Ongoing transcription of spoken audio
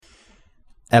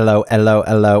Hello, hello,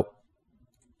 hello.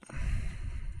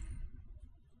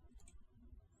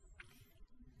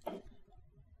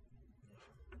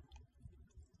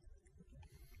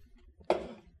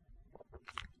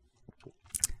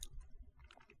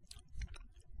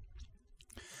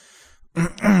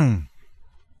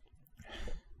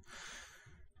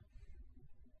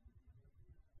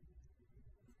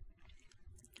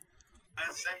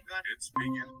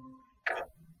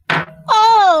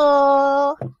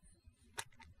 Oh,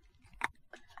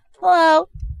 hello.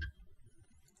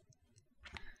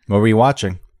 What were you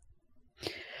watching?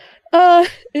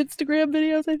 Instagram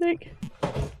videos, I think.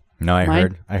 No,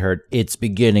 I heard it's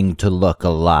beginning to look a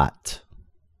lot.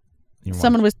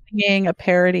 Someone was singing a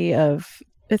parody of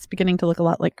 "It's Beginning to Look a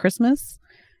Lot Like Christmas"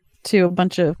 to a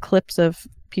bunch of clips of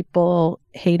people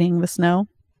hating the snow.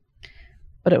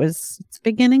 But it's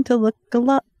beginning to look a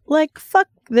lot like fuck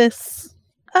this.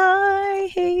 I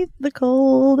hate the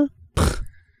cold.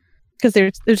 Because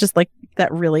there's just like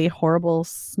that really horrible,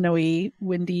 snowy,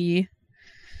 windy,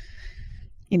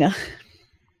 You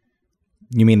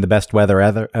mean the best weather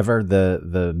ever?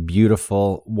 The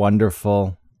beautiful,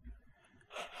 wonderful,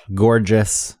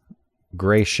 gorgeous,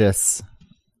 gracious,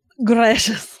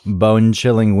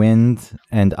 bone-chilling wind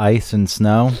and ice and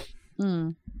snow?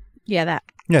 Yeah, that.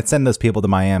 Yeah, send those people to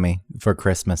Miami for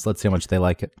Christmas. Let's see how much they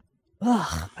like it.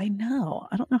 Ugh, I know.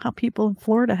 I don't know how people in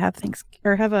Florida have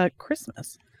a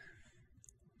Christmas.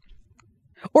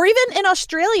 Or even in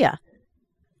Australia.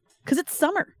 Because it's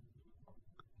summer.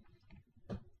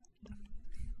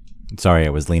 Sorry, I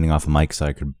was leaning off a mic so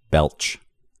I could belch.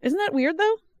 Isn't that weird,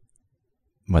 though?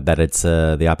 What, that it's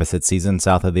the opposite season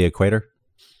south of the equator?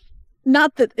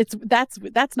 Not that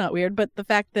that's not weird, but the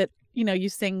fact that, you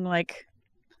sing like,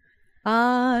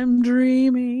 I'm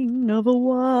dreaming of a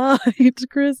white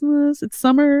Christmas. It's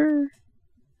summer.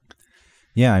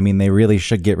 Yeah, I mean, they really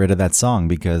should get rid of that song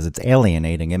because it's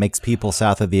alienating. It makes people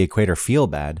south of the equator feel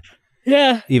bad.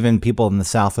 Yeah. Even people in the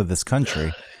south of this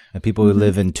country. And people who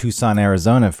live in Tucson,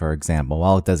 Arizona, for example.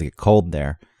 Well, it does get cold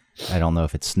there. I don't know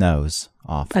if it snows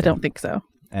often. I don't think so.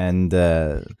 And,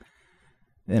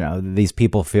 these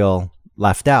people feel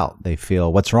left out. They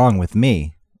feel, what's wrong with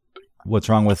me? What's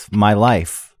wrong with my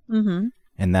life? Mm-hmm.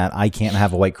 And that I can't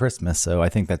have a white Christmas. So I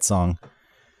think that song,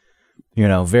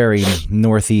 very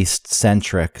Northeast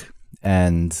centric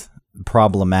and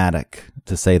problematic,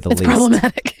 to say the least. It's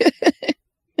problematic.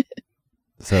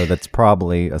 So that's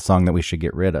probably a song that we should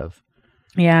get rid of.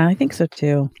 Yeah, I think so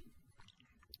too.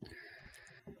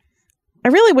 I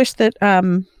really wish that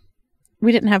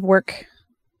we didn't have work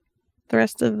the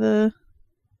rest of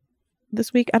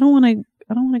this week. I don't want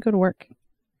to go to work.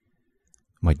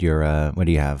 What do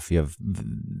you have? You have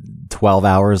 12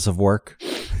 hours of work?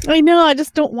 I know, I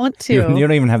just don't want to. You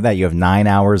don't even have that. You have 9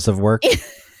 hours of work.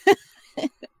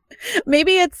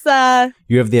 Maybe it's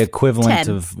you have the equivalent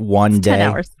 10. of one day. 10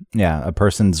 hours. Yeah, a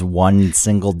person's one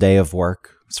single day of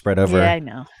work spread over I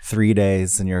know. 3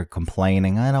 days, and you're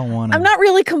complaining. I don't want to. I'm not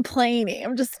really complaining.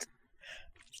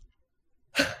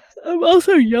 I'm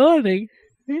also yawning.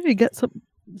 I need to get some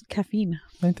caffeine.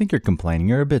 I think you're complaining.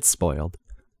 You're a bit spoiled.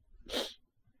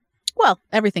 Well,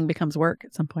 everything becomes work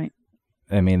at some point.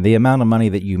 I mean, the amount of money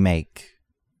that you make,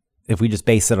 if we just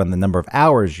base it on the number of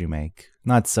hours you make,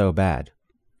 not so bad.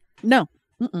 No.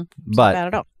 But not bad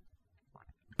at all.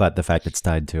 But the fact it's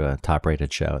tied to a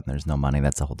top-rated show and there's no money,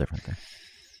 that's a whole different thing.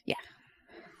 Yeah.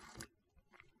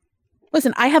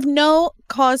 Listen, I have no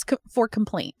cause for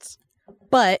complaints,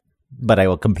 but I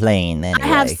will complain anyway. I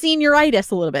have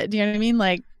senioritis a little bit. Do you know what I mean?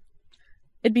 Like,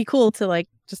 it'd be cool to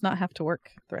just not have to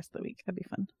work the rest of the week. That'd be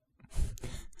fun.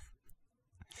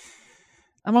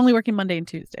 I'm only working Monday and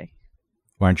Tuesday.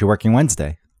 Why aren't you working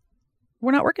Wednesday?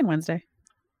 We're not working Wednesday.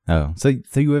 Oh, so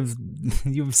you have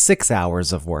 6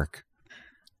 hours of work.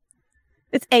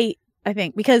 It's 8, I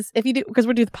think, because we're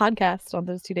doing the podcast on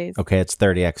those 2 days. Okay, it's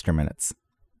 30 extra minutes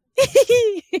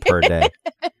per day.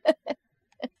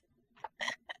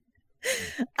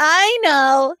 I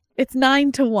know. It's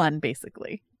 9 to 1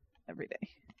 basically every day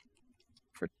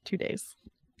for 2 days.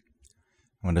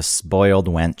 What a spoiled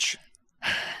wench.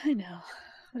 I know.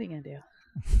 What are you gonna do?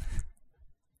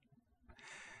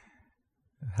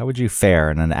 How would you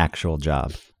fare in an actual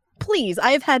job? Please,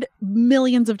 I have had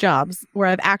millions of jobs where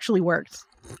I've actually worked.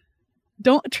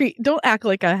 Don't act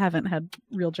like I haven't had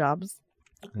real jobs.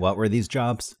 What were these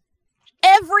jobs?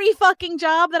 Every fucking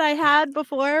job that I had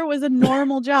before was a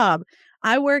normal job.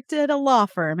 I worked at a law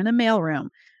firm in a mailroom.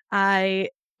 I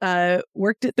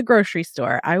worked at the grocery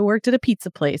store. I worked at a pizza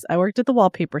place. I worked at the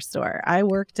wallpaper store. I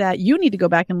worked at. You need to go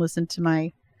back and listen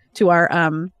to our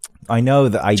I know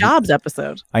that jobs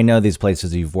episode. I know these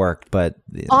places you've worked, but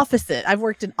offices. I've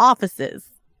worked in offices.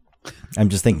 I'm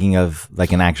just thinking of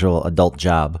like an actual adult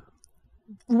job.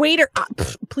 Waiter,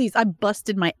 please, I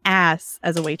busted my ass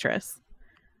as a waitress.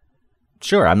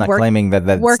 Sure, I'm not claiming that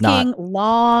that's working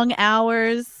long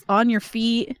hours on your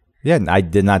feet. Yeah, I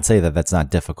did not say that that's not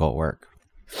difficult work.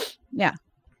 Yeah.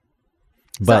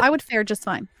 But, so I would fare just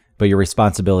fine. But your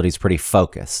responsibility is pretty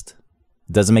focused.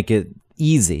 It doesn't make it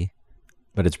easy,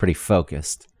 but it's pretty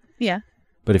focused. Yeah.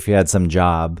 But if you had some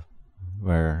job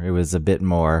where it was a bit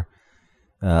more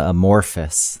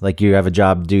amorphous, like you have a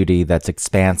job duty that's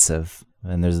expansive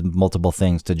and there's multiple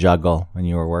things to juggle when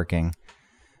you were working,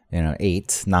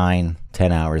 8, 9,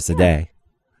 10 hours a day.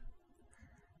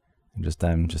 I'm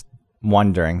just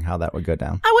wondering how that would go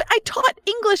down. I taught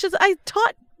English I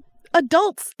taught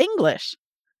adults English.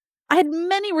 I had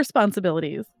many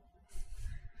responsibilities.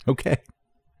 Okay.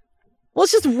 Well,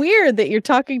 it's just weird that you're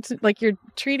talking to, like, you're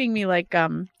treating me like,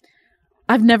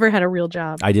 I've never had a real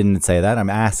job. I didn't say that. I'm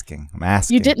asking.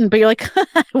 You didn't, but you're like,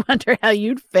 I wonder how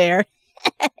you'd fare.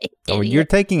 Oh, you're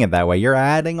taking it that way. You're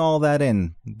adding all that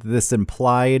in. This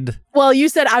implied. Well, you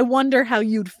said, I wonder how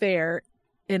you'd fare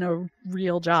in a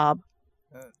real job.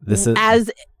 This is as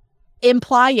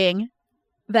implying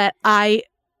that I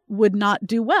would not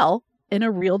do well in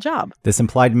a real job. This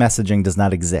implied messaging does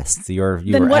not exist. You were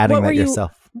adding that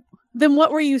yourself. Then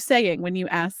what were you saying when you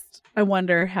asked,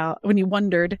 when you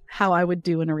wondered how I would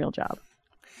do in a real job?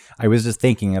 I was just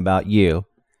thinking about you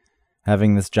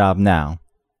having this job now.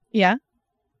 Yeah.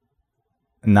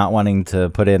 Not wanting to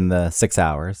put in the 6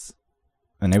 hours.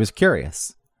 And I was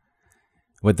curious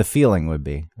what the feeling would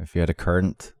be if you had a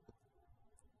current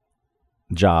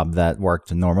job that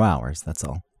worked normal hours. That's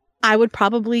all. I would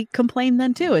probably complain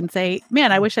then too and say,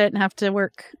 man, I wish I didn't have to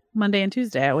work Monday and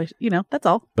Tuesday. I wish, that's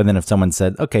all. But then if someone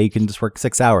said, okay, you can just work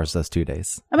 6 hours those 2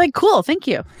 days. I'm like, cool. Thank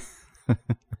you.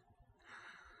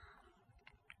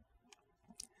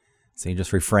 So you're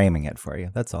just reframing it for you.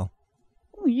 That's all.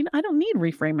 I don't need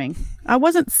reframing. I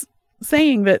wasn't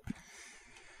saying that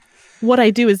what I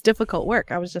do is difficult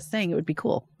work. I was just saying it would be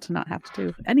cool to not have to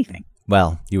do anything.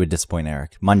 Well, you would disappoint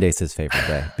Eric. Monday's his favorite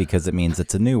day because it means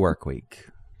it's a new work week.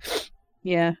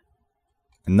 Yeah.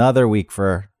 Another week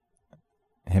for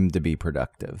him to be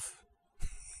productive.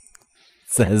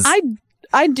 Says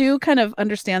I do kind of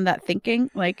understand that thinking.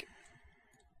 Like,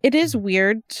 it is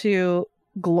weird to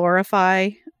glorify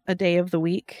a day of the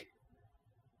week.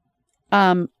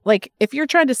 Like, if you're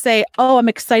trying to say, oh, I'm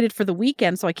excited for the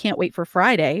weekend, so I can't wait for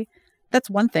Friday, that's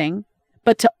one thing.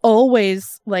 But to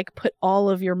always like put all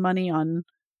of your money on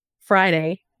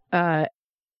Friday,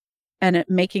 and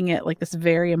making it like this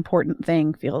very important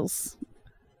thing feels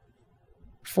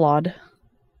flawed.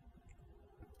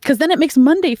 Because then it makes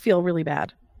Monday feel really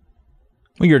bad.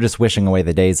 Well, you're just wishing away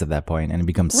the days at that point, and it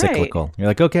becomes cyclical. Right. You're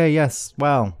like, okay, yes,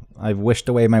 wow, I've wished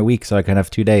away my week so I can have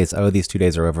 2 days. Oh, these 2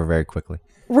 days are over very quickly.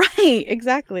 Right,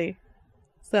 exactly.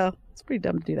 So it's pretty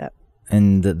dumb to do that.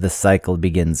 And the cycle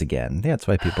begins again. Yeah, that's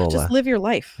why people just live your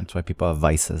life. That's why people have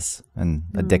vices and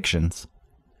addictions.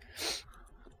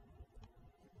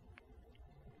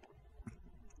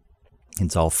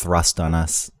 It's all thrust on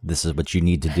us. This is what you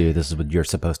need to do. This is what you're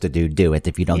supposed to do. Do it.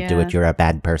 If you don't do it, you're a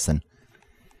bad person.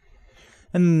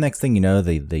 And the next thing you know,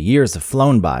 the years have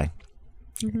flown by.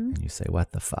 And you say,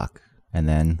 what the fuck? And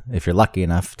then if you're lucky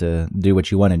enough to do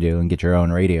what you want to do and get your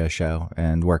own radio show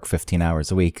and work 15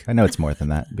 hours a week, I know it's more than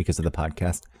that because of the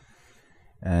podcast.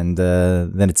 And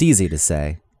then it's easy to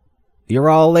say, you're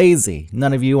all lazy.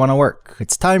 None of you want to work.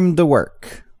 It's time to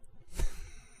work.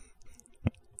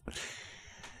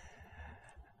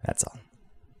 That's all.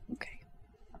 Okay.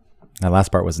 That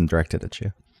last part wasn't directed at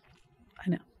you. I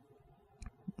know.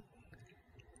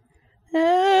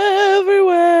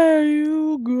 Everywhere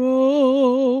you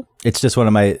go. It's just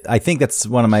I think that's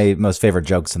one of my most favorite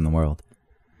jokes in the world.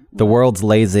 The world's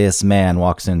laziest man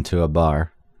walks into a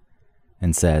bar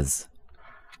and says,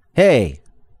 hey,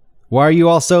 why are you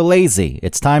all so lazy?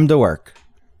 It's time to work.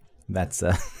 That's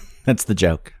the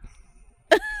joke.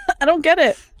 I don't get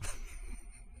it.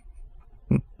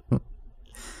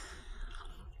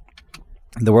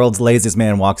 The world's laziest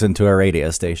man walks into a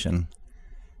radio station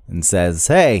and says,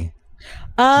 hey,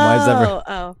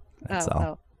 That's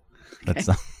all.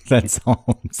 That's all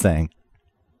I'm saying.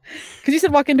 Because you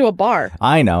said walk into a bar.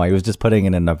 I know. I was just putting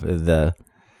it in the...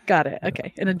 Got it.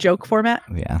 Okay. In a joke format?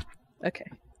 Yeah. Okay.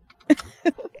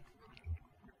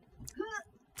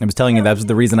 I was telling you that was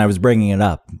the reason I was bringing it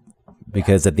up.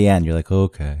 Because at the end, you're like,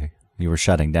 okay. You were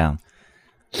shutting down.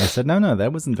 I said, no,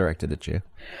 that wasn't directed at you.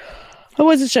 I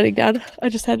wasn't shutting down. I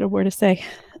just had no more to say.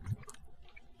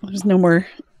 There's no more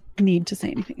need to say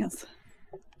anything else.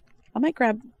 I might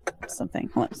grab something.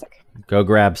 Hold on a sec. Go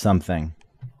grab something.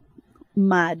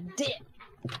 My dick.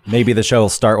 Maybe the show will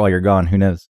start while you're gone. Who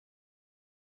knows?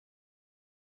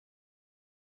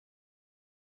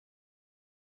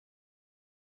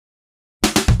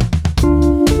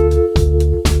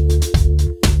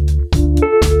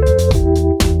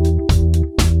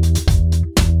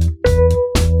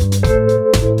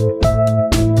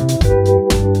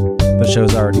 The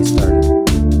show's already started.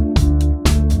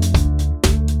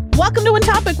 Welcome to One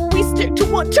Topic, where we stick to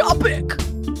one topic.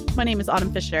 My name is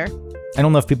Autumn Fisher. I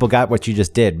don't know if people got what you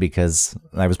just did because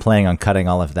I was planning on cutting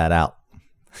all of that out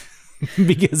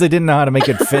because I didn't know how to make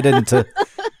it fit into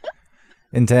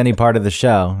any part of the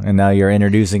show. And now you're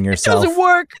introducing yourself. It doesn't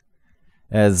work.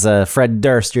 As Fred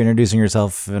Durst, you're introducing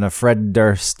yourself in a Fred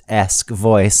Durst-esque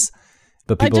voice.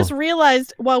 But people... I just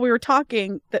realized while we were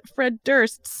talking that Fred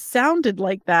Durst sounded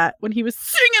like that when he was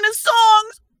singing his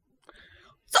songs.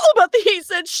 It's all about the he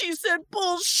said, she said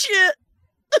bullshit.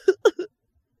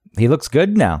 He looks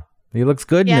good now. He looks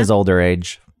good in his older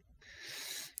age.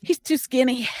 He's too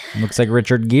skinny. Looks like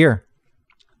Richard Gere.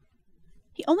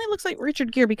 He only looks like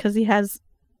Richard Gere because he has,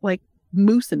 like,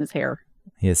 mousse in his hair.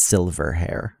 He has silver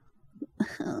hair.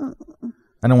 I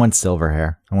don't want silver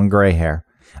hair. I want gray hair.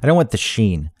 I don't want the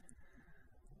sheen.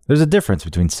 There's a difference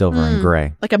between silver and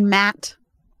gray. Like a matte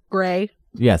gray.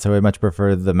 Yeah, so I much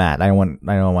prefer the matte. I don't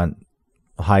want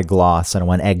high gloss. I don't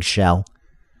want eggshell.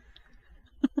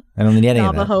 I don't need any of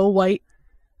that. Navajo white.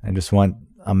 I just want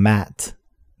a matte.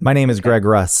 My name is Greg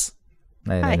Russ.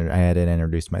 I hadn't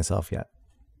introduced myself yet.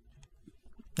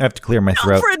 I have to clear my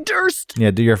throat. Fred Durst.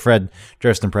 Yeah, do your Fred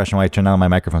Durst impression while I turn on my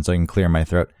microphone so I can clear my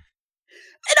throat.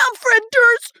 And I'm Fred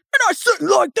Durst, and I sing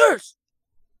like this.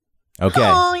 Okay.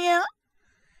 Oh, yeah.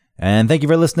 And thank you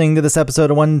for listening to this episode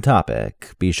of One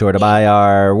Topic. Be sure to buy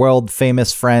our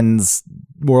world-famous friends,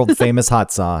 world-famous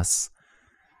hot sauce.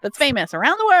 That's famous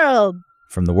around the world.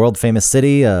 From the world-famous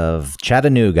city of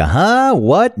Chattanooga. Huh?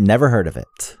 What? Never heard of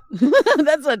it.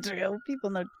 That's not true. People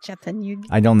know Chattanooga.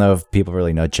 I don't know if people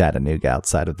really know Chattanooga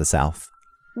outside of the South.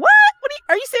 What?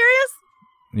 Are you serious?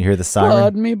 You hear the siren?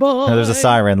 Flood me, boy. No, there's a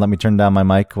siren. Let me turn down my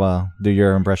mic while do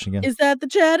your impression again. Is that the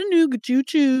Chattanooga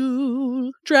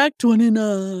choo-choo? Track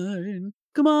 29.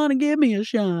 Come on and give me a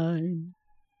shine.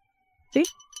 See? What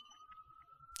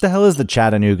the hell is the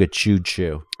Chattanooga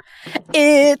choo-choo?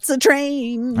 It's a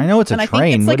train. I know it's a train. I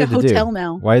think it's like a hotel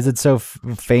now. Why is it so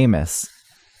famous?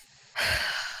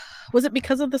 Was it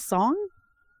because of the song?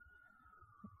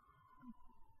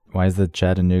 Why is the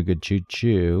Chattanooga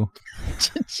choo-choo?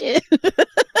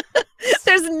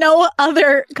 There's no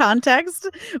other context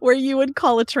where you would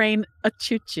call a train a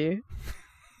choo-choo.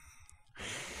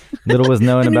 Little was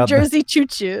known about New Jersey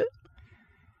choo-choo.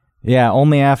 Yeah,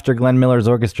 only after Glenn Miller's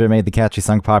orchestra made the catchy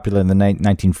song popular in the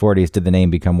 1940s did the name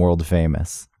become world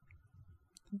famous.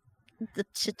 The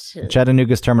choo-choo.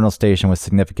 Chattanooga's terminal station was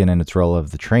significant in its role of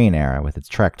the train era with its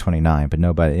track 29, but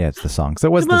nobody, it's the song. So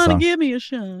it was the song. Come on and give me a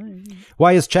shine.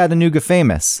 Why is Chattanooga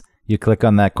famous? You click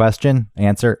on that question,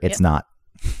 answer, it's not.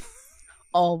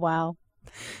 Oh, wow.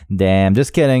 Damn,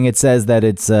 just kidding. It says that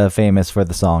it's famous for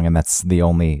the song, and that's the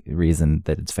only reason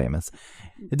that it's famous.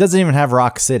 It doesn't even have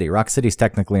Rock City. Rock City's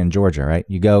technically in Georgia, right?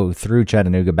 You go through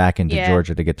Chattanooga back into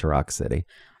Georgia to get to Rock City.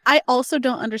 I also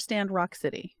don't understand Rock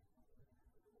City.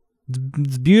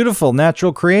 It's beautiful,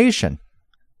 natural creation.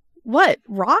 What?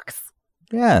 Rocks?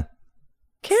 Yeah.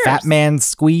 Cares? Fat Man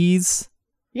Squeeze.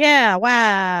 Yeah,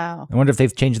 wow. I wonder if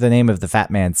they've changed the name of the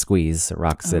Fat Man Squeeze at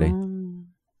Rock City.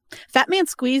 Fat Man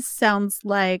Squeeze sounds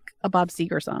like a Bob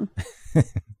Seger song.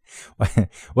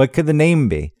 What could the name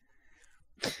be?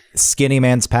 Skinny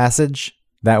Man's Passage?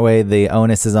 That way the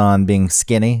onus is on being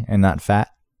skinny and not fat?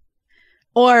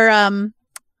 Or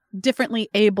differently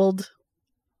abled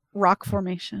rock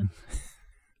formation.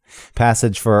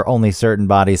 Passage for only certain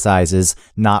body sizes,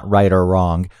 not right or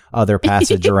wrong. Other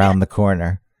passage around the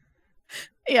corner.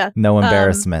 Yeah. No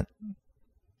embarrassment.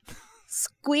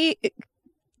 Squeeze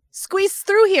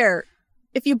through here.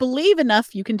 If you believe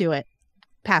enough, you can do it.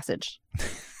 Passage.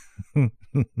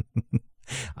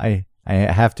 I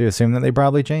have to assume that they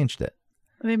probably changed it.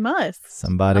 They must.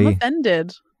 Somebody. I'm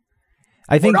offended.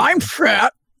 I think but I'm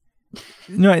fat.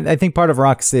 No, I think part of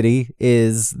Rock City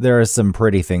is there are some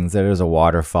pretty things. There's a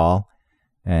waterfall,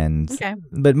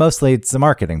 but mostly it's a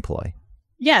marketing ploy.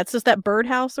 Yeah, it's just that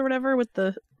birdhouse or whatever with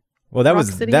the. Well,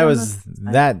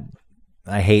 that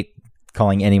I hate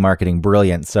calling any marketing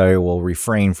brilliant, so I will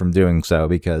refrain from doing so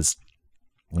because,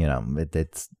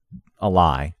 it's a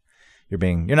lie. You're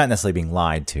not necessarily being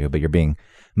lied to, but you're being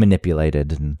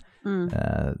manipulated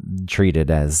and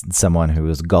treated as someone who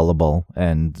is gullible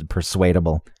and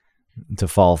persuadable to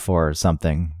fall for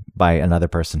something by another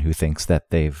person who thinks that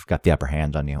they've got the upper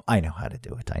hand on you. I know how to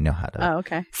do it. I know how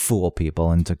to fool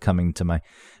people into coming to my...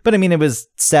 But I mean, it was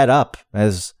set up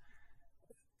as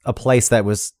a place that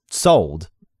was sold,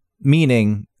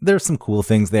 meaning there's some cool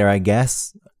things there, I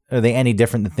guess. Are they any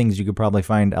different than things you could probably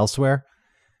find elsewhere?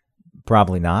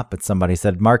 Probably not, but somebody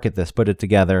said, market this, put it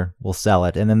together, we'll sell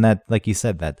it. And then that, like you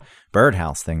said, that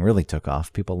birdhouse thing really took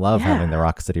off. People love having the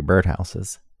Rock City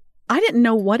birdhouses. I didn't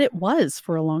know what it was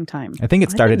for a long time. I think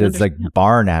it started as like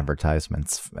barn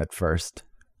advertisements at first.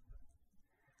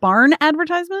 Barn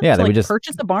advertisements? Yeah, they would just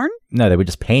purchase a barn? No, they would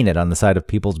just paint it on the side of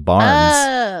people's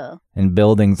barns and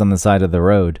buildings on the side of the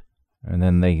road. And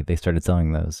then they started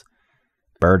selling those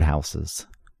birdhouses.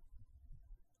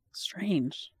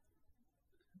 Strange.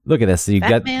 Look at this. So you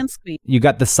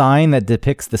got the sign that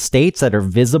depicts the states that are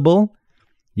visible.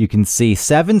 You can see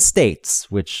 7 states,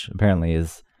 which apparently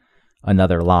is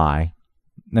another lie.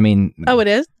 I mean... Oh, it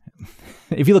is?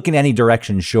 If you look in any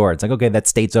direction, sure. It's like, okay, that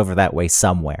state's over that way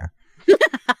somewhere.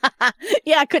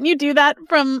 Yeah, couldn't you do that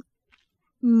from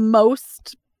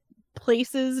most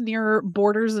places near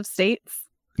borders of states?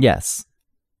 Yes.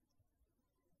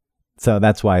 So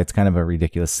that's why it's kind of a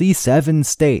ridiculous. See, 7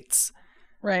 states.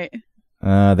 Right.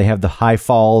 They have the high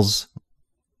falls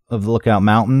of the Lookout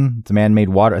Mountain. It's a man-made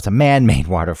water. It's a man-made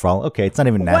waterfall. Okay, it's not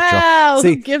even natural. Wow,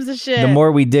 See, who gives a shit? The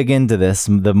more we dig into this,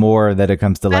 the more that it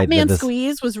comes to light. Batman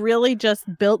Squeeze was really just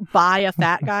built by a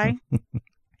fat guy.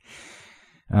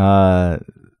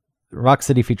 Rock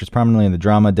City features prominently in the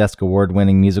Drama Desk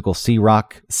Award-winning musical See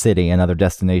Rock City and Other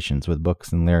Destinations, with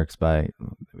books and lyrics by...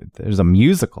 There's a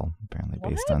musical, apparently,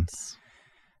 based on...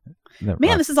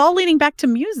 Man, this is all leading back to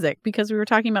music, because we were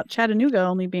talking about Chattanooga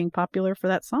only being popular for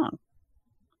that song.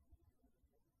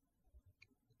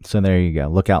 So there you go.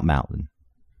 Lookout Mountain.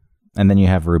 And then you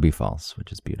have Ruby Falls,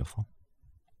 which is beautiful.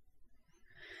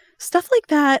 Stuff like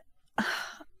that.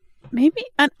 Maybe,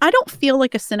 and I don't feel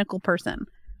like a cynical person,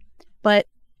 but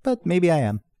maybe I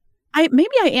am.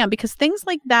 Maybe I am, because things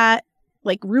like that,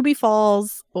 like Ruby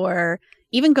Falls, or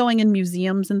even going in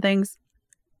museums and things,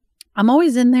 I'm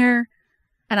always in there,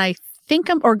 and I think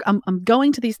I'm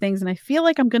going to these things, and I feel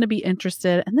like I'm going to be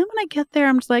interested, and then when I get there,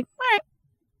 I'm just like, all right,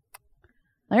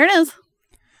 there it is.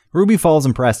 Ruby Falls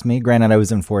impressed me. Granted, I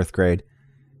was in 4th grade,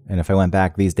 and if I went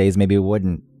back these days, maybe it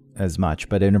wouldn't as much,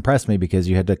 but it impressed me because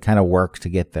you had to kind of work to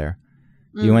get there.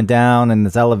 You went down in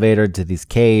this elevator to these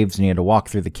caves, and you had to walk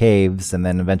through the caves, and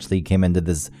then eventually you came into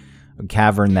this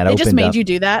cavern that opened up. They just made you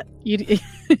do that?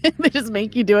 They just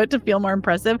make you do it to feel more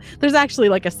impressive? There's actually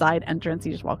like a side entrance.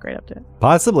 You just walk right up to it.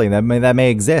 Possibly. That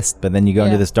may exist, but then you go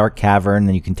into this dark cavern,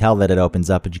 and you can tell that it opens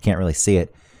up, but you can't really see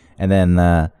it. And then,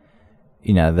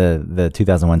 the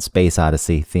 2001 Space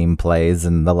Odyssey theme plays,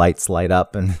 and the lights light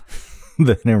up, and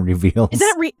then it reveals. Is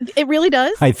that it really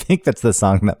does? I think that's the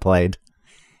song that played.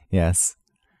 Yes.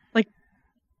 Like,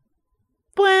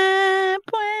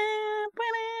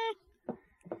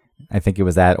 I think it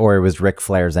was that, or it was Ric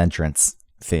Flair's entrance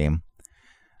theme.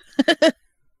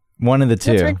 One of the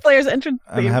two. It's Ric Flair's entrance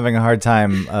theme. I'm having a hard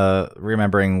time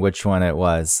remembering which one it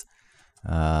was.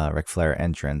 Ric Flair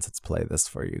entrance. Let's play this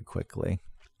for you quickly.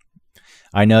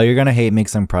 I know you're going to hate me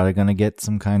because I'm probably going to get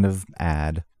some kind of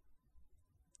ad.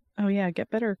 Oh, yeah. Get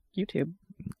better YouTube.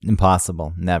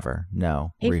 Impossible. Never.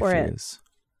 No. Pay Refuse. for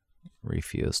it.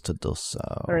 Refuse to do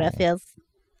so. Refuse.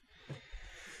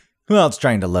 Well, it's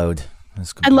trying to load.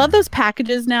 I love those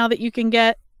packages now that you can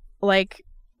get, like,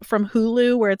 from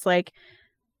Hulu, where it's like,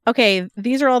 okay,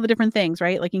 these are all the different things,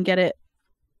 right? Like, you can get it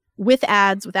with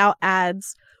ads, without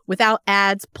ads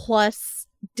plus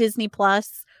Disney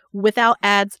Plus, without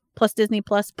ads plus Disney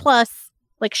Plus,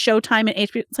 like Showtime and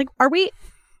HBO. It's like,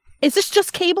 is this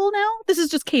just cable now? This is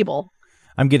just cable.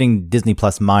 I'm getting Disney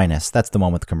Plus minus. That's the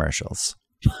one with commercials.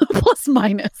 Plus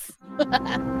minus.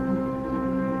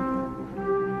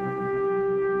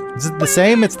 Is it the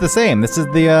same? It's the same. This is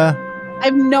the... I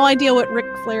have no idea what Ric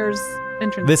Flair's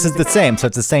entrance This is the same, so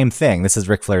it's the same thing. This is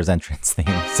Ric Flair's entrance theme.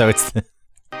 So it's the...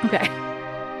 Okay.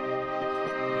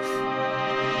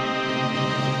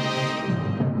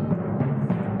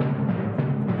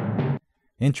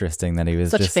 Interesting that he was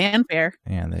such just... fanfare.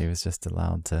 Yeah, that he was just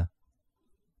allowed to...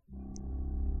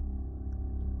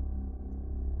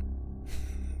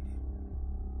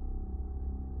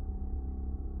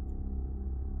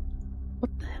 What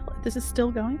the hell? This is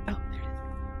still going? Oh, there it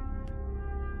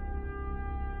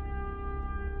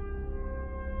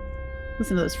is.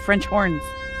 Listen to those French horns.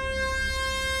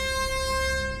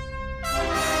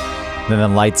 Then the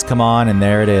lights come on, and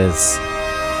there it is.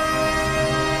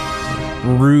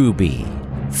 Ruby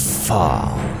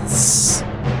Falls.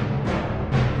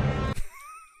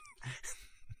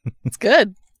 It's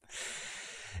good.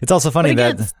 It's also funny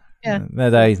that Yeah.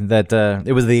 That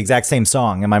it was the exact same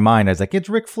song in my mind. I was like, it's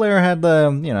Ric Flair had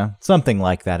the, something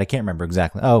like that. I can't remember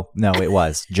exactly. Oh, no, it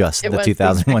was just the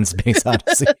 2001 Space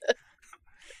Odyssey.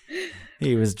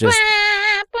 He was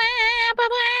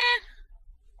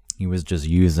just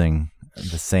using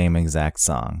the same exact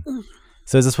song.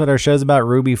 So is this what our show's about?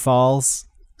 Ruby Falls?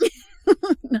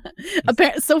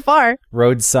 So far.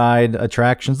 Roadside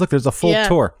attractions. Look, there's a full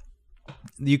tour.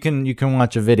 You can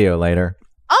watch a video later.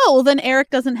 Oh, well, then Eric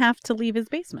doesn't have to leave his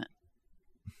basement.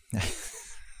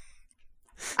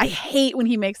 I hate when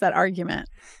he makes that argument.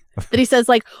 That he says,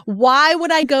 like, why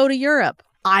would I go to Europe?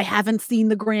 I haven't seen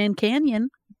the Grand Canyon.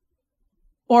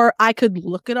 Or I could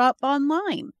look it up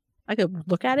online. I could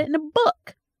look at it in a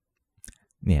book.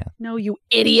 Yeah. No, you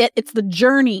idiot. It's the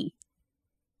journey.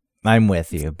 I'm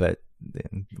with you, but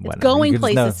it's going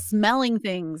places, smelling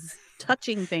things,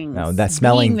 touching things. No, that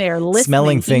smelling there,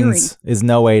 smelling things is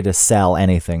no way to sell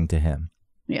anything to him.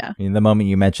 Yeah. I mean, the moment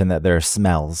you mention that there are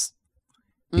smells,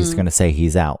 he's going to say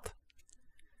he's out.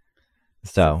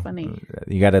 So funny.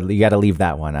 You gotta leave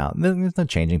that one out. There's no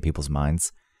changing people's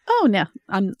minds. Oh no,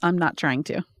 I'm not trying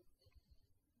to.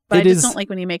 But I just don't like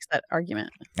when he makes that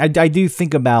argument. I do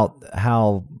think about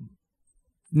how,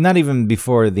 not even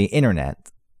before the internet,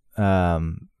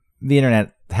 the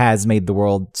internet has made the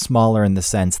world smaller in the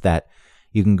sense that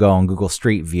you can go on Google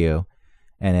Street View,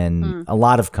 and in a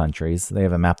lot of countries, they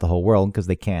haven't mapped the whole world because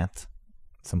they can't.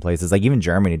 Some places, like even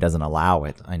Germany, doesn't allow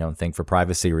it, I don't think, for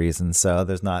privacy reasons. So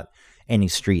there's not any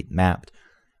street mapped.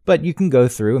 But you can go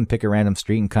through and pick a random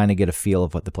street and kind of get a feel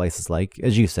of what the place is like.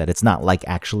 As you said, it's not like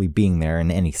actually being there in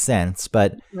any sense,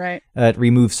 but it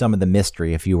removes some of the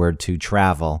mystery if you were to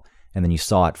travel and then you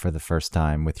saw it for the first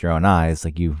time with your own eyes.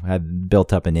 Like you had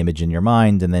built up an image in your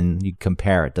mind and then you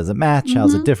compare it. Does it match? Mm-hmm.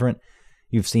 How's it different?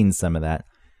 You've seen some of that.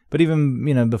 But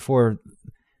even, before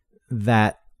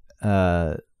that,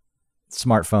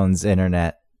 smartphones,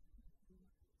 internet,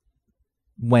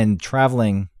 when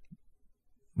traveling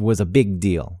was a big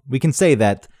deal. We can say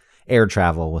that air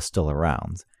travel was still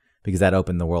around because that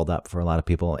opened the world up for a lot of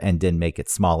people and did make it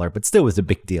smaller, but still was a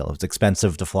big deal. It was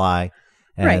expensive to fly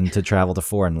and to travel to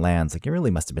foreign lands. Like, it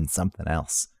really must have been something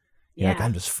else. You're like,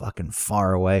 I'm just fucking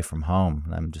far away from home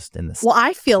and I'm just in this Well,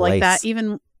 I feel like that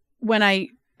even when I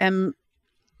am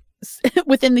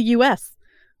within the U.S.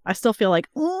 I still feel like,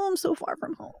 I'm so far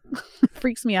from home.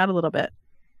 Freaks me out a little bit.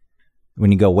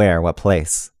 When you go where? What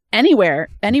place? Anywhere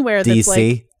that's DC?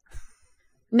 Like,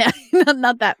 no,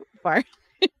 not that far.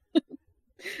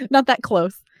 Not that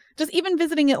close. Just even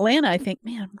visiting Atlanta, I think,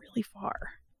 man, I'm really far.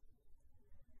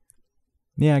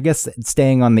 Yeah, I guess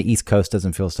staying on the East Coast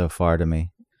doesn't feel so far to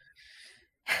me.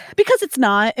 Because it's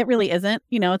not. It really isn't.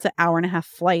 It's an 1.5-hour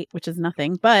flight, which is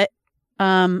nothing. But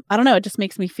I don't know. It just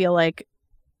makes me feel like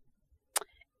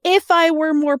if I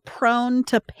were more prone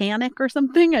to panic or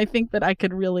something, I think that I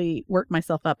could really work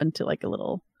myself up into like a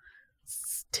little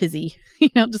tizzy,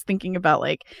 just thinking about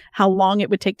like how long it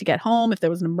would take to get home. If there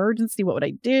was an emergency, what would I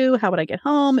do? How would I get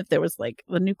home? If there was like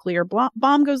the nuclear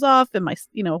bomb goes off and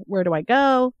where do I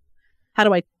go? How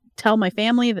do I tell my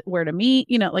family where to meet?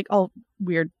 Like all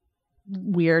weird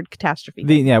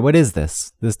catastrophe. What is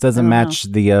this? This doesn't match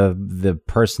the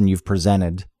person you've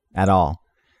presented at all.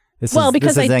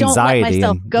 Because I don't let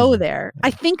myself go there.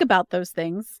 I think about those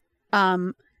things.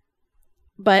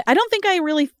 But I don't think I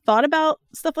really thought about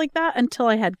stuff like that until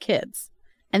I had kids.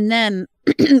 And then,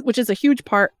 which is a huge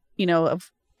part, of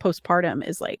postpartum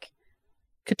is like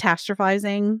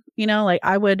catastrophizing, like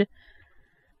I would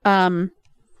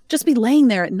just be laying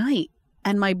there at night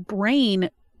and my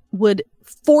brain would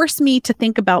force me to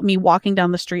think about me walking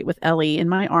down the street with Ellie in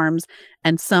my arms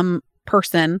and some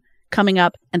person coming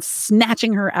up and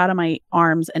snatching her out of my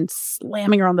arms and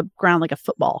slamming her on the ground like a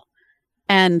football.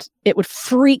 And it would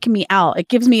freak me out. It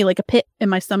gives me like a pit in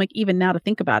my stomach even now to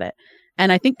think about it.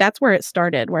 And I think that's where it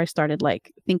started, where I started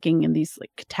like thinking in these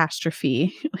like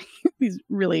catastrophe, these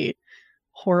really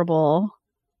horrible.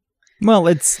 Well,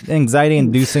 it's anxiety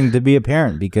inducing to be a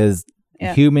parent because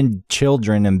human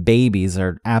children and babies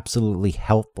are absolutely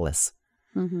helpless,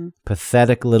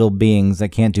 pathetic little beings that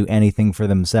can't do anything for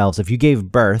themselves. If you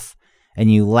gave birth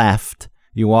and you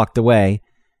walked away,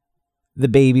 the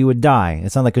baby would die.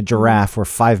 It's not like a giraffe where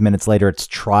 5 minutes later it's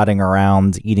trotting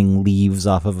around eating leaves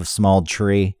off of a small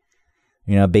tree.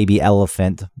 A baby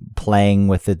elephant playing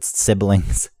with its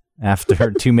siblings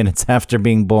after 2 minutes after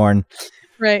being born.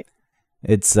 Right.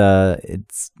 It's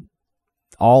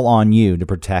all on you to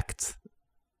protect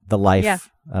the life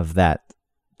of that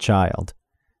child.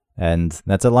 And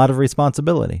that's a lot of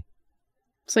responsibility.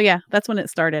 So that's when it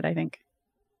started, I think.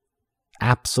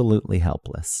 Absolutely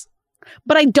helpless.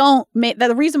 But I don't make that.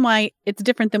 The reason why it's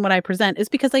different than what I present is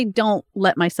because I don't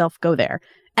let myself go there.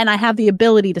 And I have the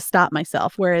ability to stop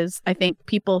myself. Whereas I think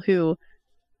people who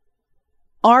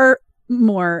are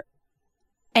more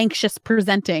anxious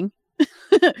presenting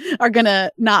are going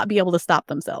to not be able to stop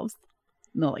themselves.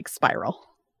 And they'll like spiral.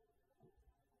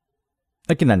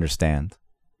 I can understand.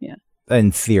 Yeah.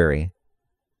 In theory.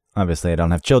 Obviously, I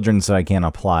don't have children, so I can't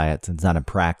apply it. It's not a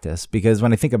practice. Because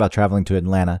when I think about traveling to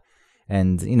Atlanta,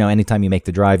 and, you know, anytime you make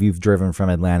the drive, you've driven from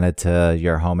Atlanta to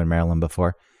your home in Maryland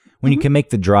before. When you can make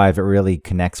the drive, it really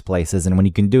connects places. And when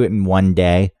you can do it in one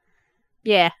day,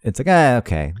 yeah, it's like,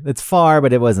 okay, it's far,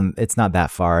 but it's not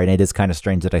that far. And it is kind of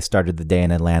strange that I started the day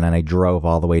in Atlanta and I drove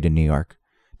all the way to New York.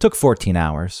 It took 14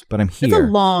 hours, but I'm here. It's a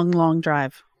long, long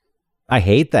drive. I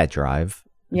hate that drive.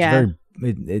 Yeah.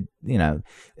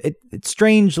 It's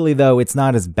strangely, though, it's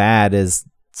not as bad as,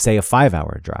 say, a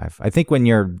 5-hour drive. I think when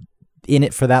you're in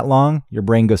it for that long, your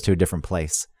brain goes to a different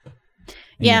place.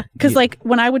 Yeah, because like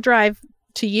when I would drive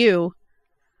to you,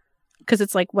 because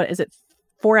it's like, what is it,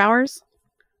 4 hours?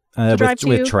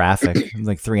 With traffic,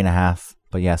 like 3.5,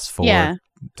 but yes, 4. Yeah.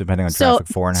 Depending on traffic,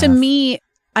 4.5. To me,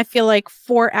 I feel like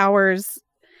 4 hours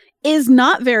is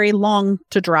not very long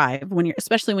to drive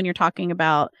especially when you're talking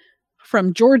about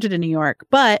from Georgia to New York,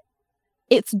 but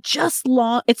it's just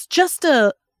long. It's just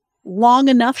a long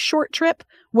enough short trip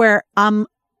where I'm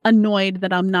annoyed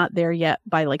that I'm not there yet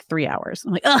by like 3 hours.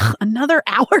 I'm like, ugh, another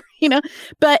hour, you know?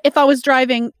 But if I was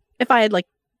driving, if I had like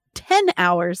 10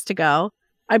 hours to go,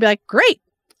 I'd be like, great,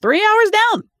 3 hours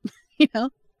down, you know?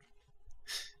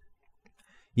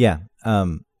 Yeah. I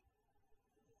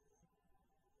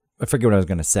forget what I was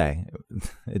going to say.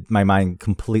 My mind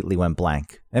completely went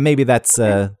blank. And maybe that's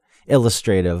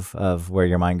illustrative of where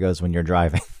your mind goes when you're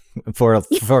driving for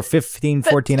 15,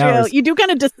 14 hours. You do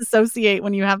kind of disassociate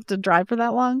when you have to drive for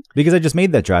that long. Because I just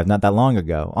made that drive not that long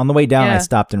ago. On the way down, I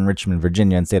stopped in Richmond,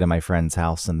 Virginia and stayed at my friend's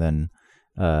house and then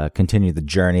continued the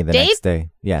journey the next day.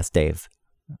 Yes, Dave.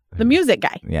 The music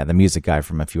guy. Yeah, the music guy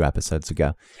from a few episodes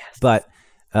ago. Yes. But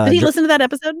did he listen to that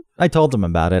episode? I told him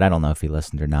about it. I don't know if he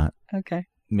listened or not. Okay.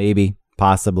 Maybe,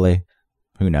 possibly.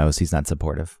 Who knows? He's not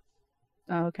supportive.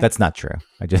 Oh, okay. That's not true.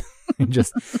 I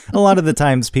just a lot of the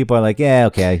times people are like, yeah,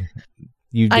 okay.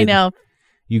 I know.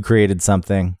 You created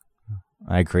something.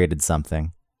 I created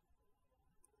something.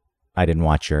 I didn't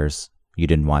watch yours. You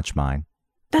didn't watch mine.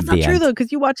 That's not true, though,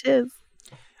 because you watch his.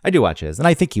 I do watch his, and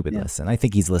I think he would listen. I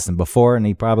think he's listened before, and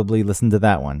he probably listened to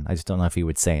that one. I just don't know if he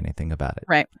would say anything about it.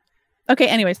 Right. Okay,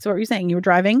 anyway, so what were you saying? You were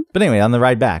driving? But anyway, on the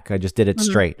ride back, I just did it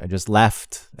straight. I just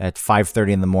left at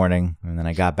 5:30 in the morning, and then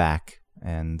I got back,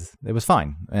 and it was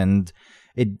fine. And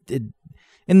it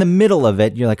in the middle of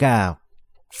it, you're like,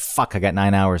 fuck, I got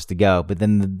 9 hours to go. But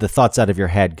then the thought's out of your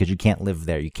head because you can't live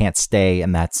there. You can't stay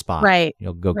in that spot. Right.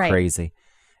 You'll go crazy.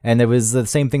 And it was the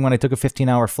same thing when I took a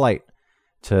 15-hour flight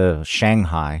to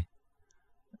Shanghai.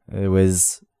 It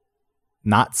was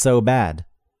not so bad.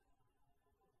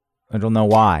 I don't know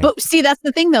why. But see, that's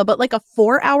the thing, though. But like a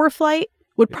 4-hour flight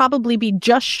would probably be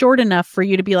just short enough for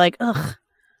you to be like, ugh.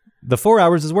 The 4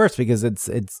 hours is worse because it's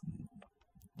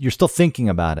you're still thinking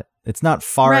about it. It's not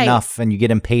far enough and you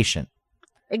get impatient.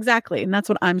 Exactly. And that's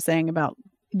what I'm saying about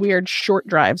weird short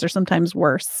drives are sometimes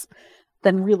worse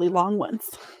than really long ones.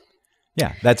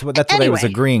 Yeah, that's what I was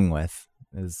agreeing with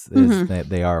is that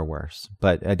they are worse.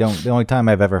 But the only time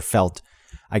I've ever felt,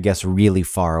 I guess, really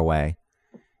far away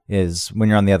is when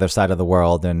you're on the other side of the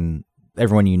world and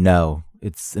everyone you know,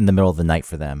 it's in the middle of the night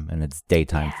for them and it's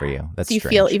daytime for you. That's so you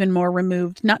strange. Feel even more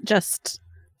removed, not just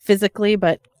physically,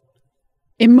 but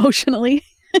emotionally.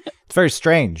 It's very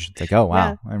strange. It's like, oh,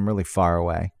 wow, I'm really far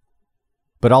away.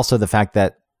 But also the fact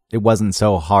that it wasn't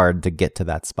so hard to get to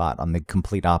that spot on the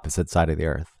complete opposite side of the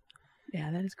earth. Yeah,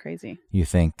 that is crazy. You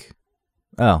think,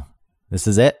 oh, this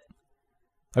is it?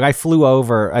 Like I flew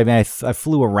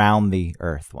around the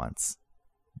earth once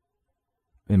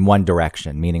in one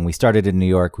direction, meaning we started in New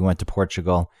York, we went to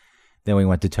Portugal, then we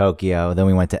went to Tokyo, then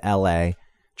we went to LA,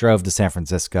 drove to San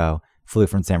Francisco, flew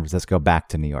from San Francisco back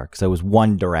to New York. So it was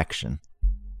one direction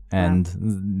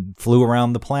and flew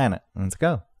around the planet. And let's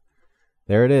go.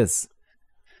 There it is.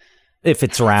 If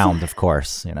it's round, of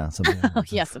course, you know.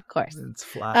 Yes, of course. It's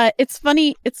flat. It's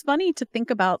funny to think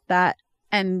about that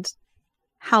and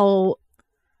how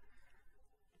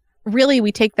really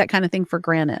we take that kind of thing for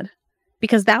granted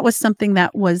because that was something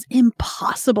that was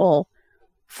impossible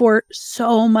for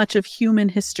so much of human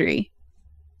history.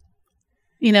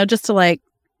 You know, just to like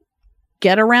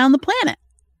get around the planet.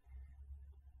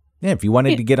 Yeah, if you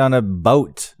wanted to get on a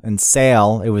boat and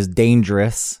sail, it was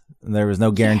dangerous. There was no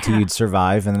guarantee you'd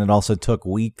survive. And it also took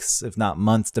weeks, if not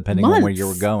months, depending on where you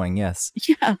were going. Yes.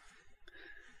 Yeah.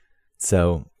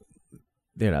 So,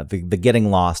 the getting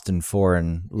lost in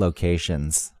foreign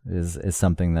locations is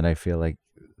something that I feel like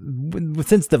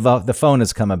since the phone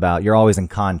has come about, you're always in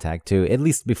contact too, at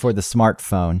least before the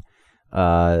smartphone.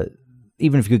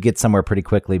 Even if you could get somewhere pretty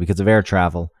quickly because of air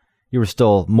travel, you were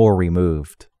still more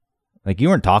removed. Like you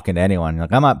weren't talking to anyone.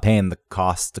 Like I'm not paying the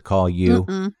cost to call you.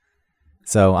 Mm-mm.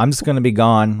 So I'm just going to be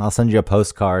gone. I'll send you a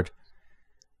postcard.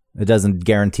 It doesn't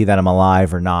guarantee that I'm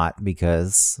alive or not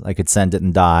because I could send it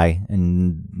and die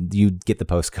and you'd get the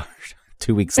postcard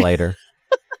 2 weeks later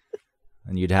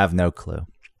and you'd have no clue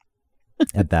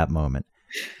at that moment.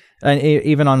 And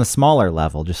even on a smaller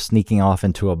level, just sneaking off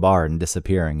into a bar and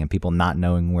disappearing and people not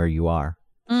knowing where you are.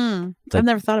 I've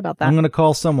never thought about that. I'm going to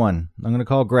call someone. I'm going to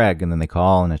call Greg. And then they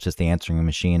call and it's just the answering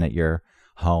machine at your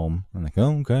home. I'm like,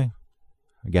 oh, okay.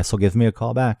 I guess he'll give me a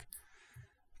call back.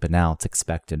 But now it's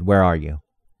expected. Where are you?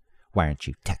 Why aren't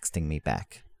you texting me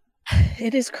back?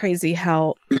 It is crazy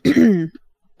how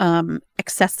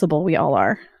accessible we all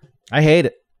are. I hate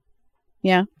it.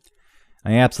 Yeah.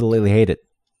 I absolutely hate it.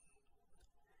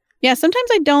 Yeah, sometimes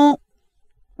I don't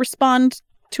respond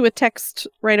to a text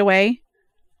right away.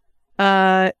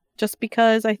 Just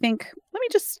because I think, let me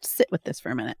just sit with this for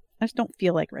a minute. I just don't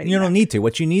feel like writing. You don't need to.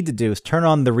 What you need to do is turn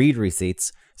on the read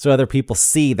receipts so other people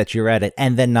see that you read it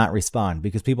and then not respond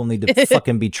because people need to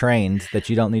fucking be trained that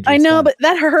you don't need to respond. I know, but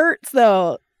that hurts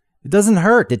though. It doesn't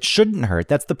hurt. It shouldn't hurt.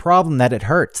 That's the problem, that it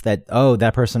hurts. That,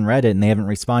 that person read it and they haven't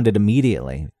responded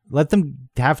immediately. Let them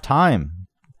have time.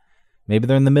 Maybe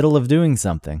they're in the middle of doing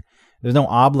something. There's no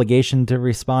obligation to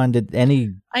respond at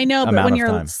any I know, but when you're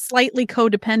time. Slightly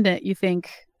codependent, you think,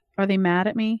 are they mad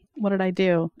at me? What did I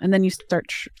do? And then you start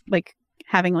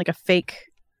having a fake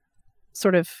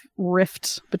sort of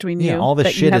rift between you all the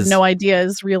that shit you have no idea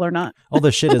is real or not. All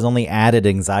the shit is only added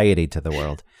anxiety to the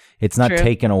world. It's not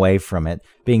taken away from it.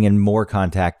 Being in more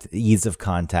contact, ease of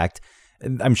contact.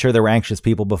 I'm sure there were anxious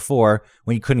people before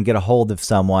when you couldn't get a hold of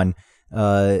someone.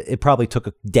 It probably took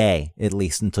a day at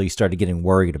least until you started getting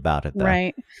worried about it, though.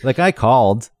 Right. Like I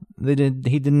called, he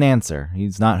didn't answer.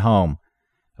 He's not home.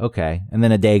 Okay. And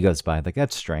then a day goes by. Like,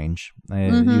 that's strange. I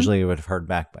usually would have heard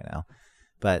back by now.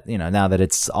 But, now that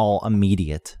it's all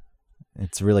immediate,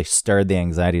 it's really stirred the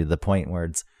anxiety to the point where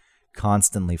it's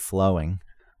constantly flowing.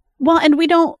 Well, and we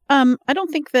don't, I don't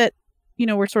think that,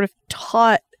 we're sort of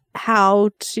taught how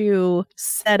to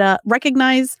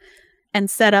recognize and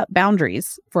set up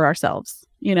boundaries for ourselves,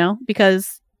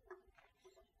 because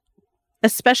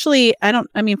especially,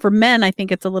 for men, I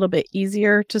think it's a little bit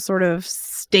easier to sort of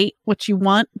state what you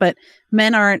want, but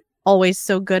men aren't always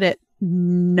so good at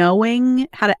knowing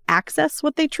how to access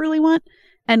what they truly want.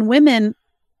 And women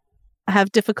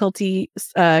have difficulty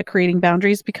creating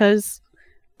boundaries because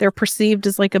they're perceived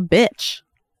as like a bitch,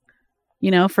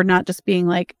 for not just being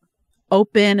like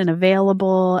open and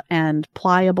available and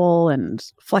pliable and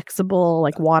flexible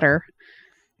like water.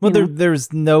 Well,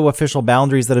 there's no official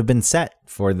boundaries that have been set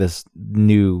for this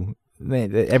new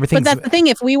everything. But that's the thing.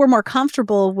 If we were more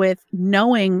comfortable with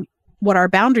knowing what our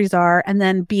boundaries are and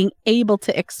then being able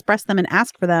to express them and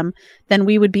ask for them, then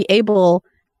we would be able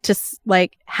to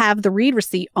have the read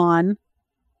receipt on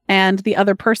and the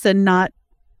other person not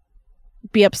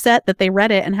be upset that they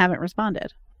read it and haven't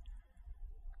responded.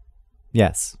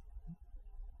 Yes.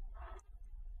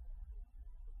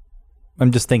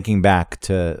 I'm just thinking back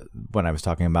to when I was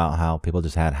talking about how people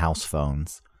just had house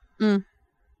phones.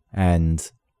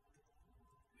 And,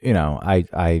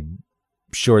 I'm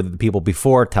sure that the people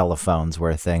before telephones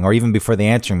were a thing, or even before the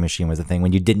answering machine was a thing,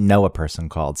 when you didn't know a person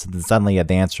called. So then suddenly you had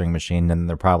the answering machine, and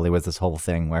there probably was this whole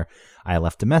thing where I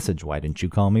left a message. Why didn't you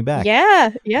call me back?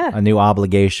 Yeah. A new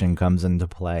obligation comes into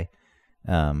play.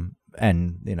 And,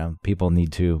 people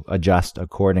need to adjust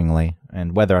accordingly.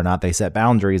 And whether or not they set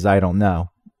boundaries, I don't know.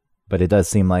 But it does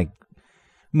seem like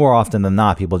more often than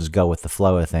not, people just go with the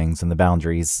flow of things, and the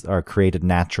boundaries are created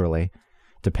naturally,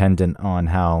 dependent on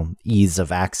how ease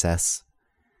of access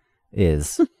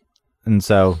is. And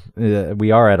so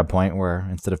we are at a point where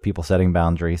instead of people setting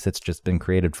boundaries, it's just been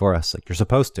created for us. Like, you're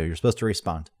supposed to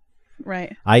respond.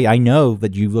 Right. I know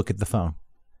that you look at the phone,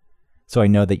 so I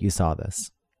know that you saw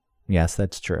this. Yes,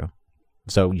 that's true.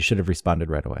 So you should have responded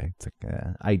right away. It's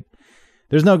like,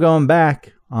 there's no going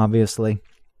back, obviously.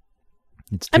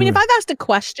 If I've asked a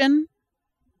question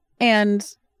and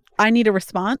I need a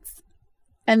response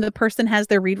and the person has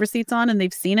their read receipts on and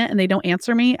they've seen it and they don't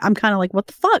answer me, I'm kind of like, what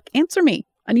the fuck? Answer me.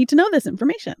 I need to know this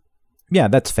information. Yeah,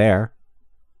 that's fair.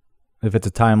 If it's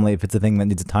a thing that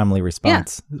needs a timely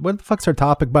response. Yeah. What the fuck's our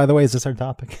topic, by the way? Is this our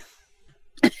topic?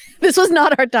 This was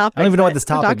not our topic. I don't even know what this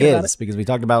topic is because we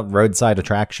talked about roadside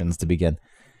attractions to begin.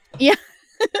 Yeah.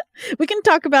 We can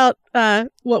talk about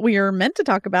what we are meant to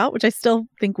talk about, which I still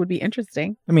think would be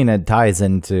interesting. I mean, it ties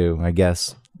into, I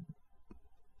guess,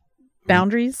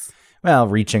 boundaries. Well,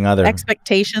 reaching other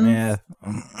expectations. Yeah.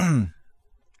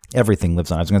 Everything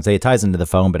lives on. I was going to say it ties into the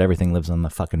phone, but everything lives on the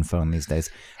fucking phone these days.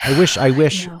 I wish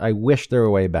there were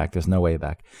a way back. There's no way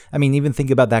back. I mean, even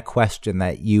think about that question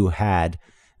that you had,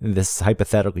 this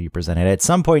hypothetical you presented. At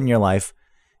some point in your life,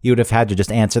 you would have had to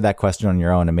just answer that question on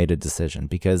your own and made a decision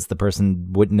because the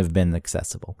person wouldn't have been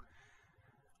accessible.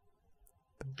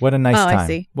 What a nice time. I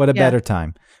see. What a better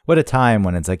time. What a time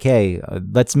when it's like, hey,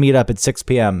 let's meet up at 6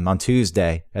 p.m. on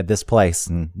Tuesday at this place.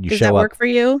 And you Does show up. Does that work for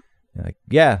you? You're like,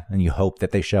 yeah. And you hope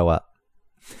that they show up.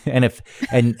 And if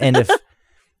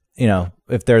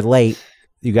if they're late,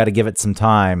 you got to give it some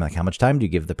time. Like, how much time do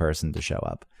you give the person to show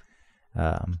up?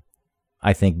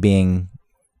 I think there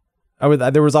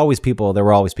were always people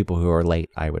who were late,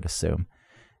 I would assume.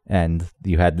 And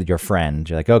you had your friend.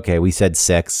 You're like, okay, we said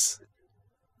 6.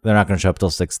 They're not going to show up till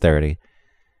 6:30.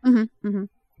 Mm-hmm, mm-hmm.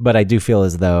 But I do feel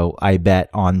as though I bet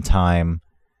on time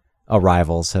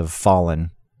arrivals have fallen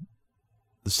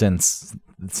since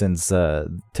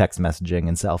text messaging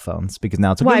and cell phones, because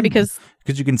now it's why? Because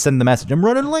you can send the message, I'm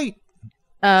running late.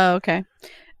 Oh, okay.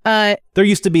 There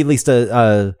used to be at least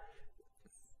a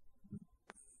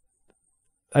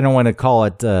I don't want to call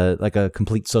it like a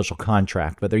complete social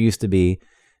contract, but there used to be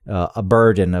a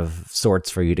burden of sorts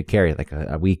for you to carry. Like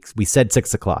we said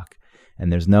 6 o'clock,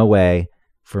 and there's no way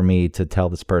for me to tell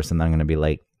this person that I'm going to be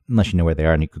late unless you know where they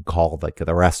are, and you could call like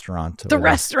the restaurant.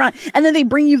 And then they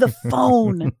bring you the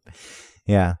phone.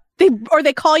 Yeah.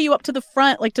 They call you up to the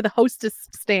front, like to the hostess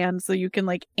stand, so you can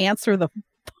like answer the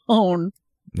phone.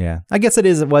 Yeah, I guess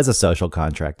it was a social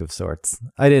contract of sorts.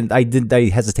 I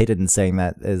hesitated in saying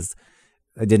that as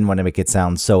I didn't want to make it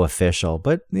sound so official,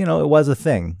 but it was a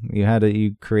thing.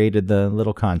 You created the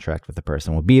little contract with the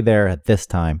person. We'll be there at this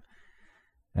time.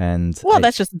 And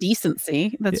that's just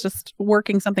decency. That's just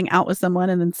working something out with someone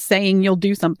and then saying you'll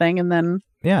do something and then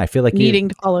I feel like needing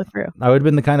to follow through. I would have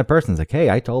been the kind of person that's like, hey,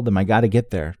 I told them I got to get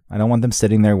there. I don't want them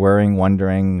sitting there worrying,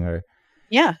 wondering, or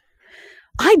yeah.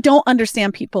 I don't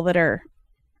understand people that are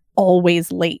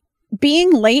always late.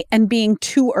 Being late and being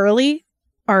too early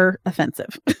are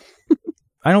offensive.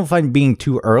 I don't find being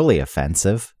too early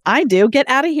offensive. I do. Get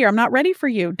out of here. I'm not ready for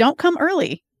you. Don't come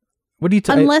early. What do you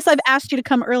unless I've asked you to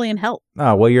come early and help.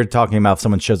 Oh, well, you're talking about if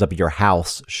someone shows up at your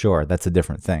house. Sure, that's a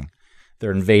different thing.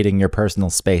 They're invading your personal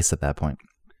space at that point.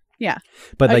 Yeah.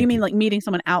 But you mean like meeting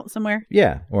someone out somewhere?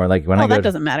 Yeah. Or like when that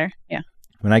doesn't matter. Yeah.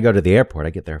 When I go to the airport,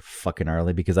 I get there fucking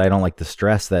early because I don't like the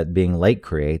stress that being late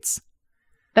creates.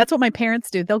 That's what my parents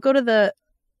do. They'll go to the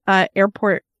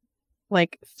airport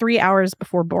like 3 hours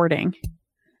before boarding.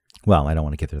 Well, I don't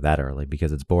want to get there that early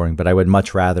because it's boring, but I would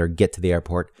much rather get to the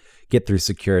airport, get through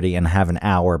security, and have an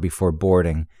hour before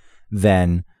boarding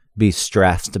than be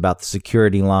stressed about the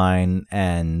security line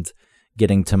and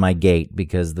getting to my gate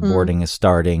because the boarding is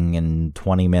starting in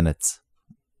 20 minutes.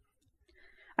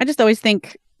 I just always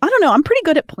think, I don't know, I'm pretty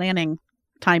good at planning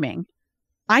timing.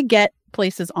 I get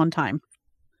places on time.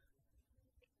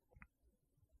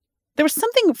 There was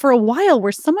something for a while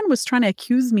where someone was trying to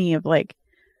accuse me of like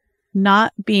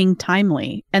not being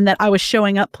timely and that I was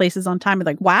showing up places on time.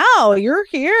 Like, wow, you're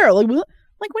here. Like, what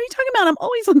are you talking about? I'm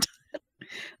always on time.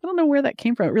 I don't know where that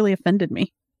came from. It really offended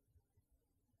me.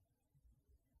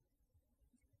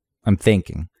 I'm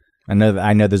thinking. I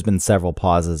know there's been several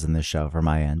pauses in this show for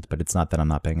my end, but it's not that I'm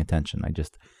not paying attention.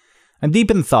 I'm deep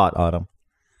in thought, Autumn.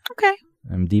 Okay.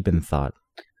 I'm deep in thought.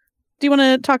 Do you want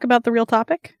to talk about the real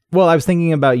topic? Well, I was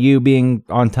thinking about you being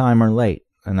on time or late,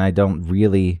 and I don't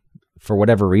really, for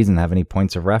whatever reason, have any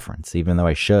points of reference, even though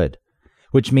I should.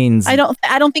 Which means I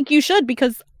don't think you should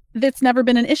because it's never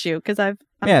been an issue because I'm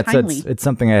timely. It's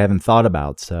something I haven't thought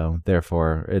about, so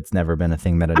therefore it's never been a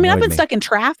thing that annoyed me. I've been stuck in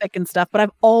traffic and stuff, but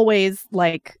I've always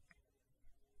like,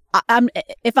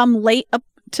 if I'm late up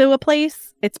to a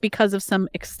place, it's because of some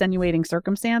extenuating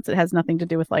circumstance. It has nothing to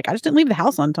do with like I just didn't leave the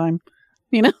house on time,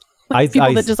 People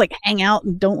that just like hang out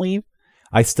and don't leave.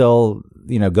 I still,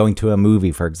 going to a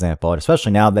movie, for example,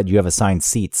 especially now that you have assigned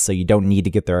seats, so you don't need to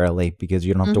get there early because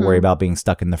you don't have to worry about being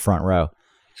stuck in the front row.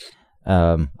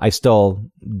 I still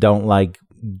don't like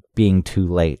being too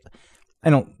late. I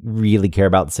don't really care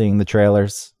about seeing the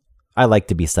trailers. I like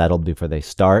to be settled before they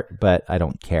start, but I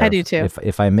don't care. I do too.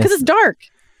 If I miss, because it's dark.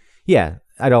 Yeah,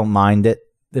 I don't mind it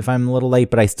if I'm a little late,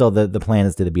 but I still the plan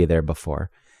is to be there before,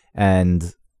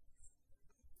 and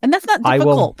that's not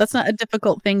difficult. That's not a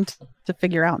difficult thing to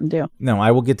figure out and do. No, I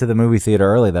will get to the movie theater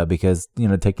early though because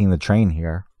taking the train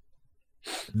here,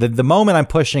 the moment I'm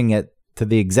pushing it to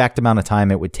the exact amount of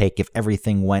time it would take if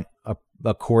everything went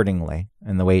accordingly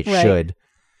and the way it should.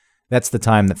 That's the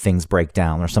time that things break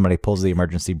down or somebody pulls the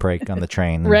emergency brake on the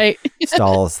train and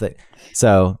stalls.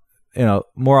 So,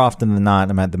 more often than not,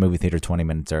 I'm at the movie theater 20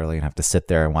 minutes early and have to sit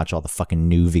there and watch all the fucking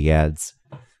Nuvi ads.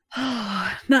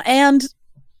 No, and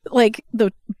like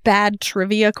the bad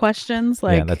trivia questions.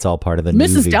 Like, yeah, that's all part of the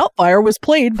Mrs. Nuvi. Doubtfire was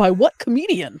played by what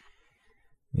comedian?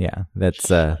 Yeah,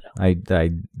 that's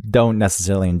I don't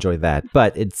necessarily enjoy that,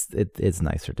 but it's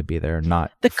nicer to be there and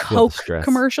not the Coke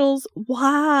commercials.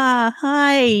 Why?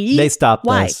 They stopped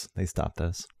those. They stopped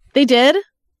those. They did?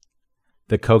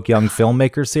 The Coke Young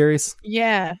Filmmaker series?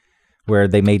 Yeah. Where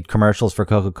they made commercials for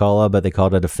Coca-Cola, but they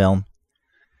called it a film.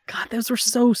 God, those were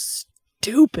so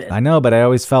stupid. I know, but I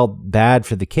always felt bad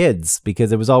for the kids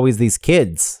because it was always these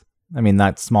kids. I mean,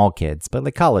 not small kids, but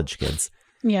like college kids.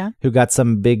 Yeah. Who got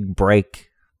some big break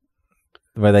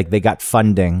where like they got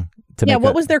funding to make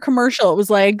what was their commercial? It was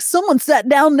like someone sat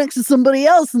down next to somebody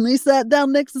else and they sat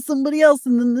down next to somebody else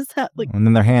and then and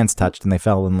then their hands touched and they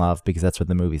fell in love because that's what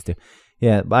the movies do.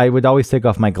 Yeah, I would always take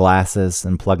off my glasses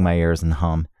and plug my ears and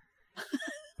hum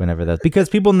whenever those, because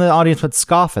people in the audience would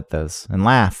scoff at those and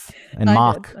laugh and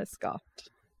mock. I scoffed.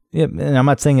 Yeah, and I'm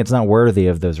not saying it's not worthy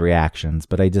of those reactions,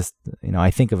 but I just,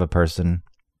 I think of a person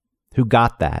who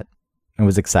got that and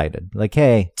was excited. Like,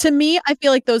 hey. To me, I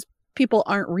feel like those people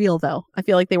aren't real, though. I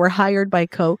feel like they were hired by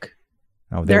Coke.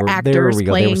 Oh, they're actors. They were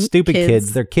real. They were stupid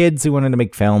kids. They're kids who wanted to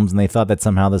make films, and they thought that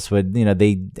somehow this would,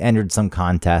 they entered some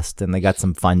contest and they got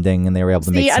some funding and they were able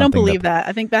to make something. I don't believe that.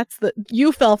 I think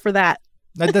you fell for that.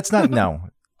 That's not, no.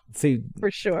 See,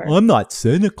 for sure. I'm not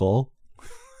cynical.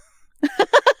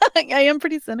 I am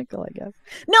pretty cynical, I guess.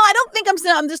 No, I don't think I'm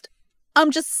cynical.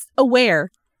 I'm just aware.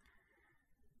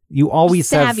 You always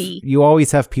have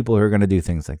people who are going to do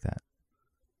things like that.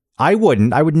 I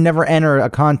would never enter a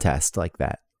contest like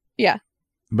that. Yeah.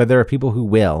 But there are people who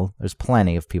will. There's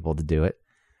plenty of people to do it.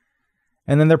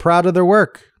 And then they're proud of their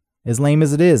work, as lame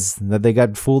as it is, that they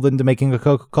got fooled into making a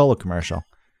Coca-Cola commercial.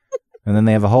 And then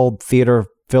they have a whole theater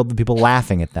filled with people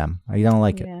laughing at them. I don't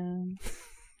like it.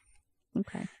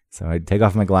 Okay. So I take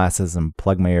off my glasses and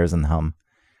plug my ears and hum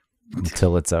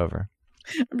until it's over.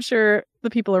 I'm sure the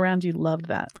people around you loved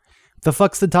that. The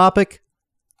fuck's the topic?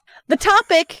 The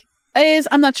topic is,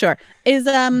 I'm not sure, is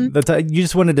you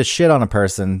just wanted to shit on a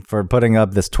person for putting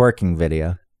up this twerking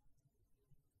video.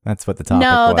 That's what the topic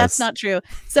was. No, that's not true.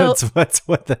 So that's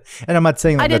what and I'm not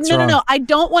saying that that's wrong. No. I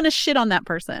don't want to shit on that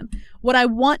person. What I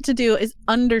want to do is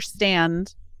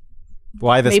understand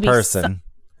why this person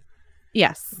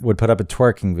would put up a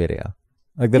twerking video.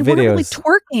 Like the videos weren't really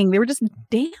twerking, they were just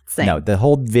dancing. No, the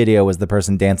whole video was the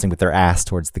person dancing with their ass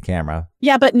towards the camera.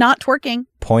 Yeah, but not twerking.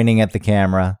 Pointing at the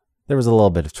camera. There was a little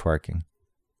bit of twerking.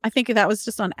 I think that was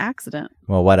just on accident.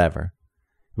 Well, whatever.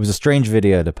 It was a strange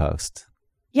video to post.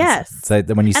 Yes. It's like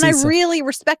when you see I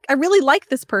really like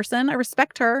this person. I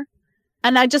respect her.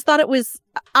 And I just thought it was,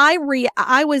 I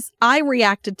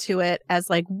reacted to it as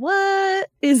like, what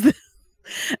is this?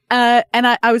 And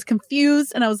I was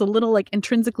confused and I was a little like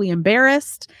intrinsically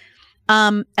embarrassed.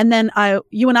 And then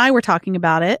you and I were talking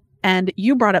about it and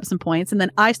you brought up some points. And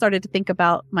then I started to think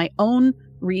about my own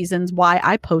reasons why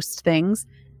I post things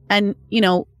and,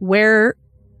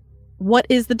 what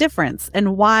is the difference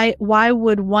and why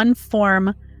would one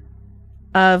form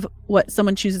of what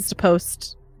someone chooses to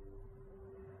post,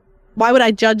 why would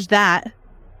I judge that?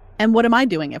 And what am I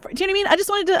doing it for? Do you know what I mean? I just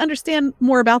wanted to understand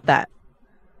more about that.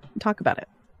 Talk about it.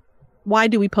 Why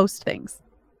do we post things?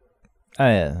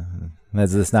 Has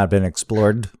this not been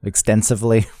explored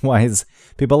extensively? Why is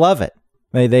people love it?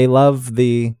 They love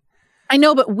the. I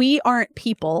know, but we aren't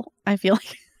people. I feel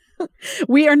like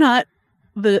we are not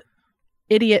the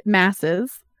idiot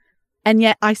masses, and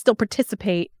yet I still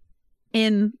participate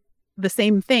in the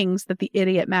same things that the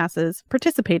idiot masses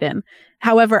participate in.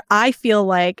 However, I feel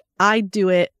like I do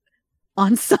it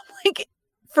on some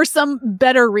for some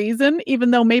better reason,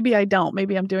 even though maybe I don't.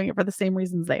 Maybe I'm doing it for the same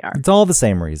reasons they are. It's all the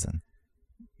same reason.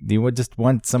 You would just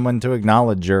want someone to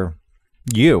acknowledge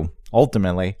you,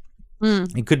 ultimately.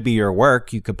 It could be your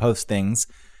work. You could post things,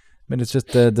 but it's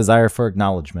just a desire for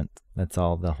acknowledgement. That's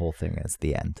all the whole thing is,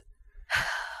 the end.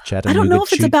 I don't know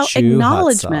if it's about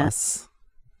acknowledgement.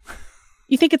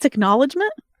 You think it's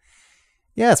acknowledgement?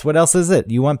 Yes. What else is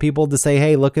it? You want people to say,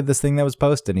 hey, look at this thing that was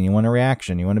posted, and you want a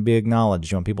reaction. You want to be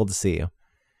acknowledged. You want people to see you.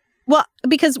 Well,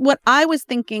 because what I was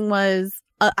thinking was,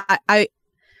 I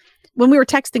when we were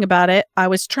texting about it, I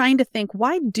was trying to think,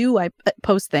 why do I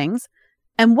post things?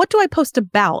 And what do I post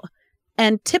about?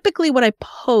 And typically what I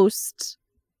post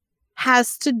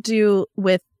has to do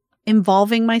with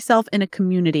involving myself in a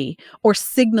community or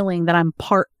signaling that I'm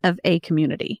part of a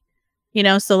community.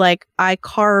 So like I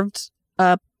carved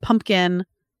a pumpkin,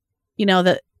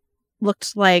 that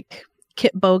looked like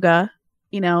Kit Boga,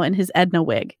 in his Edna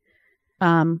wig,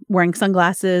 wearing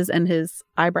sunglasses and his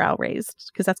eyebrow raised,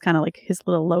 because that's kind of like his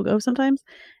little logo sometimes.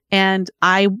 And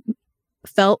I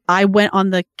went on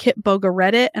the Kit Boga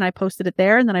Reddit and I posted it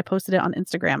there, and then I posted it on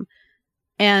Instagram.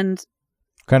 And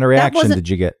what kind of reaction did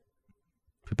you get?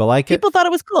 People like it? People thought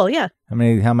it was cool, yeah. How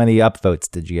many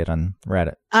upvotes did you get on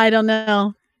Reddit? I don't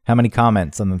know. How many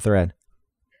comments on the thread?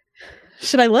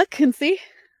 Should I look and see?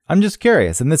 I'm just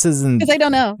curious. And this isn't... Because I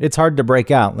don't know. It's hard to break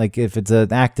out. Like, if it's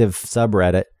an active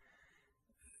subreddit,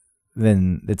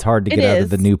 then it's hard to get out of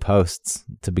the new posts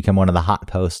to become one of the hot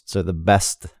posts or the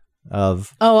best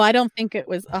of... Oh, I don't think it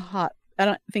was I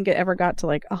don't think it ever got to,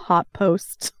 like, a hot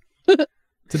post.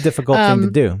 It's a difficult thing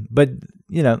to do. But,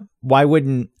 why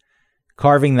wouldn't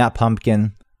carving that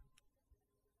pumpkin...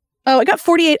 Oh, it got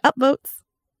 48 upvotes.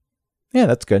 Yeah,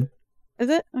 that's good. Is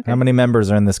it? Okay. How many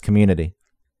members are in this community?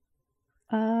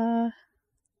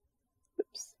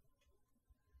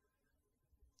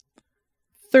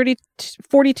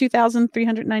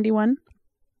 42,391.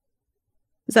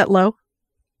 Is that low?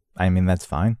 I mean, that's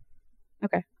fine.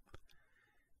 Okay.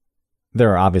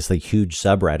 There are obviously huge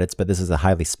subreddits, but this is a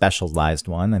highly specialized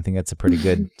one. I think that's a pretty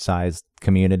good sized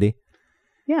community.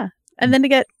 Yeah. And then to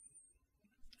get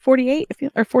 48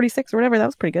 or 46 or whatever, that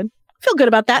was pretty good. Feel good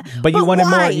about that. But you wanted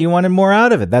more. You wanted more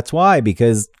out of it. That's why,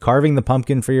 because carving the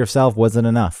pumpkin for yourself wasn't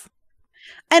enough.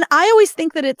 And I always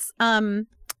think that it's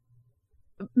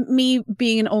me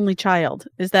being an only child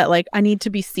is that, like, I need to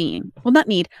be seen. Well, not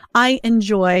need. I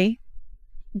enjoy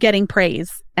getting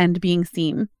praise and being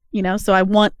seen. So I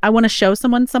want to show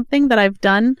someone something that I've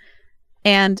done,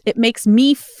 and it makes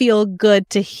me feel good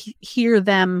to hear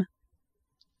them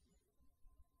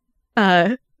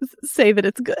say that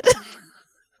it's good.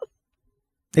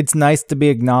 It's nice to be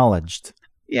acknowledged.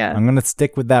 Yeah. I'm going to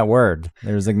stick with that word.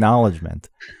 There's acknowledgement.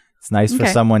 It's nice for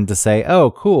someone to say,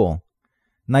 oh, cool.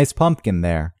 Nice pumpkin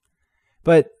there.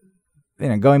 But,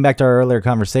 going back to our earlier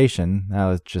conversation,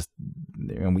 now it's just,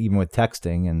 even with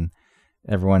texting and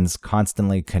everyone's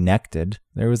constantly connected,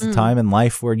 there was a time in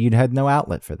life where you'd had no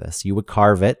outlet for this. You would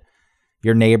carve it.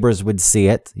 Your neighbors would see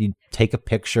it. You'd take a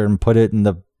picture and put it in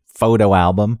the photo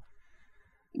album.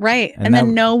 Right. And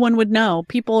then no one would know.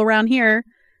 People around here,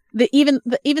 even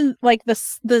like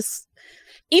this,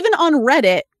 even on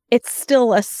Reddit, it's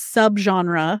still a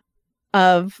subgenre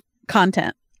of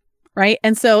content, right?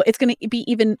 And so it's going to be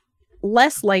even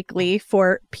less likely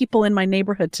for people in my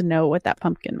neighborhood to know what that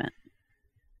pumpkin meant.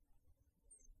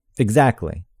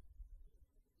 Exactly.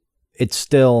 It's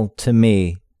still, to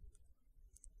me,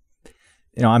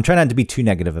 I'm trying not to be too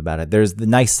negative about it. There's the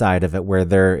nice side of it where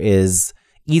there is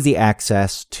easy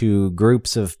access to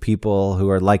groups of people who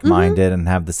are like-minded and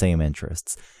have the same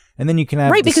interests. And then you can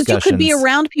have discussions. Because you could be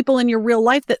around people in your real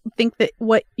life that think that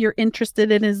what you're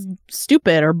interested in is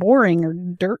stupid or boring or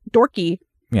dorky.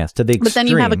 Yes, to the extreme. But then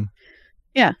you have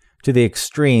to the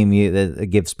extreme, it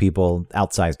gives people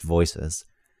outsized voices,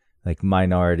 like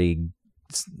minority,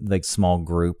 like small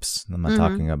groups. I'm not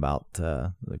talking about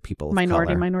like people of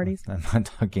color. Minorities. I'm not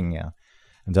talking.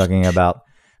 I'm talking about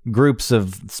groups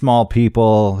of small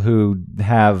people who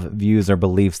have views or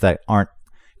beliefs that aren't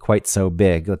quite so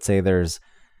big. Let's say there's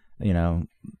 1%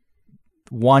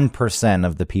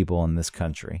 of the people in this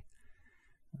country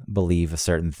believe a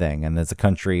certain thing, and there's a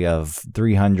country of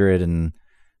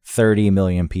 330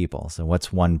 million people. So what's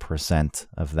 1%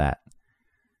 of that?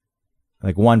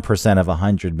 Like 1% of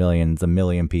 100 million is a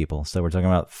million people. So we're talking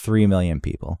about 3 million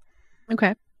people.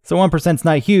 Okay. So 1% is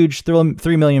not huge.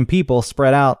 3 million people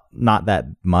spread out, not that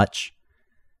much.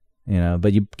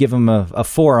 But you give them a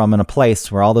forum and a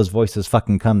place where all those voices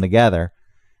fucking come together,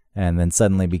 and then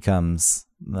suddenly becomes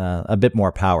a bit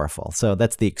more powerful. So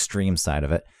that's the extreme side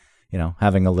of it.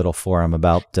 Having a little forum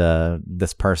about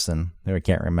this person who I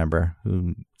can't remember,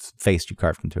 whose face you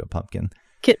carved into a pumpkin.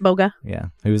 Kit Boga. Yeah.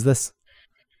 Who's this?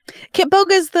 Kit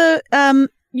Boga's the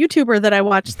YouTuber that I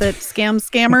watch that scams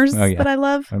scammers that I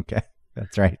love. Okay.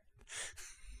 That's right.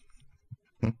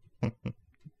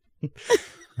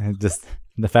 Just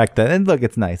the fact that, and look,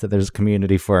 it's nice that there's a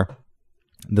community for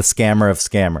the scammer of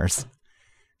scammers.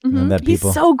 That people,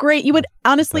 he's so great. You would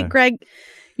honestly, Greg,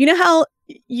 you know how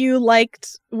you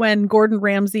liked when Gordon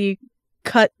Ramsay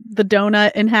cut the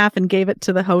donut in half and gave it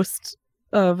to the host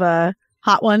of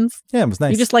Hot Ones? Yeah, it was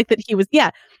nice. You just liked that he was,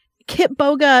 Kit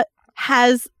Boga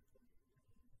has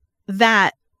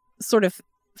that sort of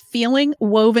feeling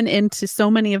woven into so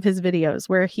many of his videos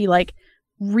where he like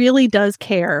really does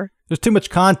care. There's too much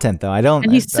content though.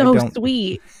 And he's so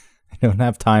sweet. I don't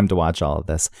have time to watch all of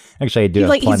this. Actually, I do have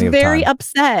plenty of time. He's very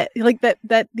upset, like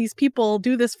that these people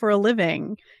do this for a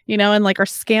living, and like are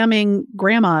scamming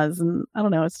grandmas, and I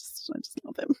don't know. I just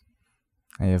love him.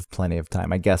 I have plenty of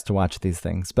time, I guess, to watch these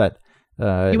things, but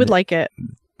you would like it.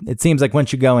 It seems like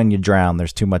once you go in, you drown.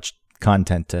 There's too much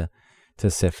content to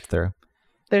sift through.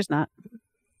 There's not.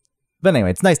 But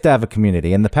anyway, it's nice to have a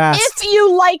community. In the past, if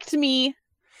you liked me,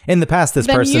 in the past, this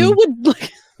person you would.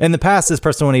 In the past, this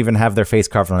person wouldn't even have their face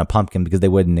carved on a pumpkin because they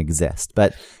wouldn't exist.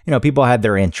 But, people had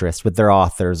their interests with their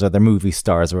authors or their movie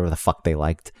stars or whatever the fuck they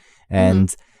liked.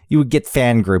 And you would get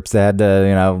fan groups that had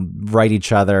to, write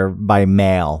each other by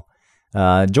mail.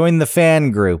 Join the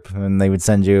fan group, and they would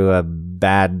send you a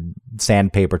bad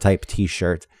sandpaper type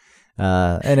T-shirt.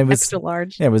 And it was extra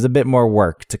large. It was a bit more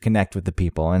work to connect with the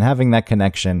people. And having that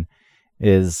connection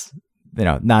is,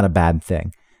 not a bad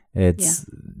thing. It's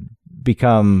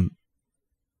become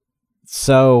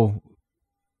so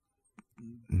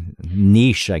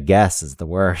niche, I guess, is the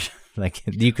word. Like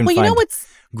you can find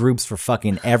groups for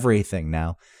fucking everything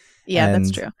now. Yeah,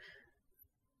 that's true.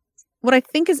 What I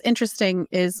think is interesting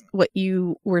is what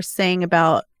you were saying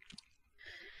about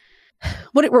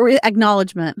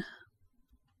acknowledgement.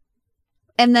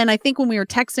 And then I think when we were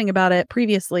texting about it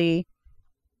previously,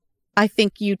 I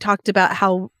think you talked about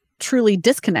how truly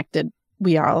disconnected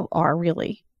we all are,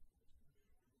 really.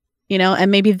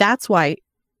 And maybe that's why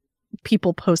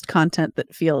people post content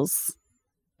that feels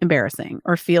embarrassing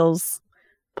or feels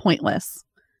pointless,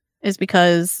 is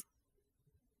because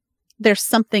there's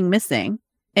something missing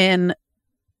in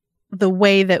the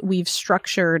way that we've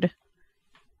structured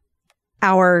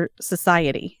our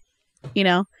society.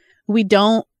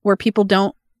 Where people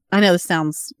don't, I know this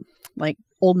sounds like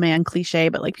old man cliche,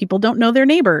 but like people don't know their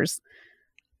neighbors,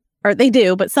 or they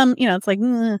do, but some, it's like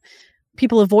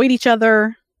people avoid each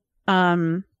other.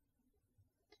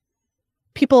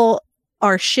 People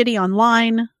are shitty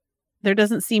online. There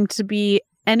doesn't seem to be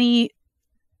any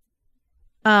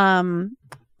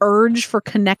urge for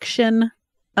connection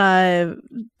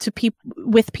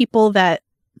with people that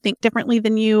think differently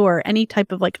than you, or any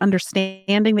type of like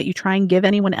understanding that you try and give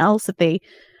anyone else if they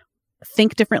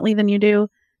think differently than you do.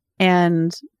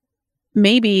 And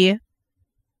maybe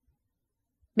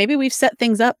we've set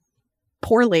things up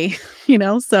poorly,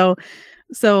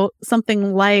 so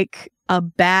something like a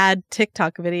bad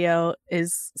TikTok video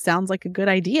sounds like a good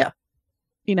idea.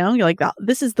 You're like,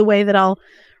 this is the way that I'll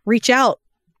reach out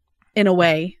in a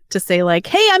way to say like,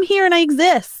 hey, I'm here and I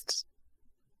exist.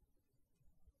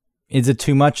 Is it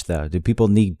too much though? Do people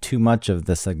need too much of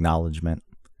this acknowledgement?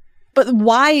 But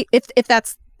why, if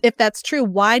that's true,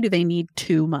 why do they need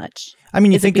too much? I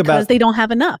mean, because they don't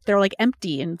have enough. They're like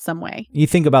empty in some way. You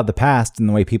think about the past and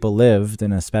the way people lived,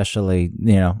 and especially,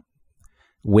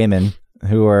 women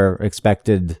who are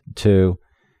expected to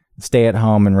stay at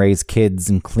home and raise kids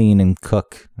and clean and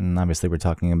cook. And obviously we're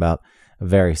talking about a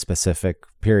very specific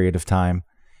period of time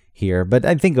here. But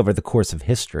I think over the course of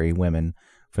history, women,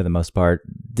 for the most part,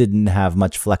 didn't have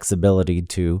much flexibility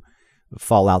to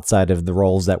fall outside of the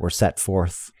roles that were set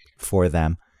forth for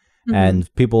them. Mm-hmm.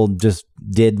 And people just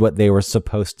did what they were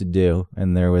supposed to do.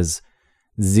 And there was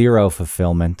zero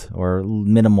fulfillment or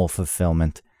minimal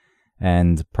fulfillment,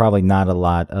 and probably not a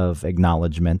lot of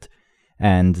acknowledgement.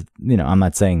 And, I'm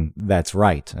not saying that's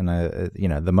right. And,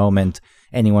 the moment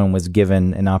anyone was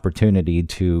given an opportunity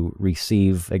to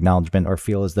receive acknowledgement or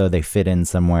feel as though they fit in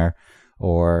somewhere,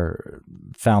 or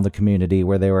found a community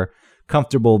where they were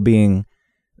comfortable being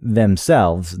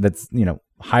themselves, that's,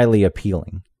 highly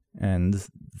appealing. And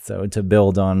so to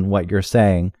build on what you're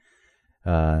saying,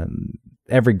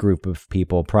 every group of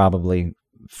people probably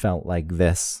felt like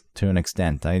this to an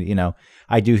extent.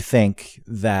 I do think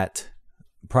that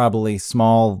probably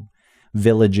small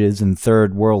villages in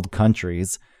third world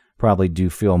countries probably do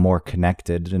feel more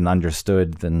connected and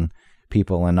understood than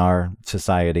people in our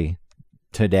society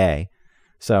today.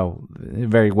 So it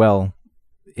very well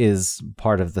is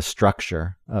part of the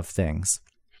structure of things.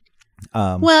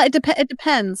 Well, it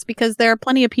depends, because there are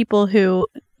plenty of people who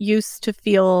used to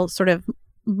feel sort of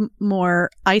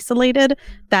more isolated,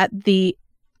 that the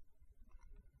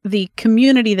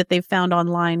community that they've found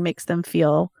online makes them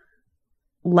feel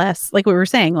less, like we were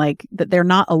saying, like that they're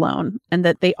not alone and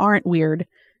that they aren't weird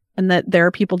and that there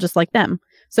are people just like them.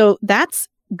 So that's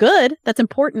good. That's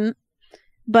important.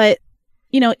 But,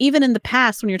 even in the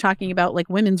past, when you're talking about like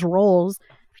women's roles,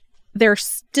 there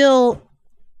still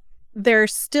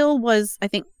was, I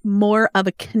think, more of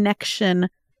a connection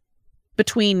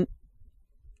between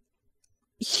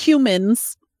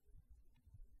humans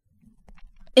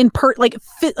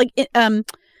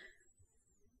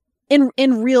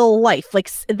in real life. Like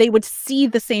they would see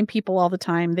the same people all the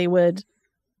time. They would,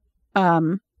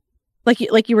 like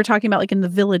you were talking about, like in the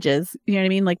villages, you know what I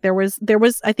mean? Like there was,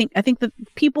 I think that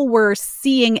people were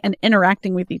seeing and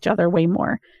interacting with each other way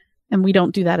more, and we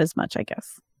don't do that as much, I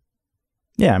guess.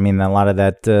 Yeah. I mean, a lot of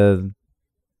that,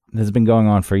 has been going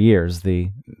on for years. The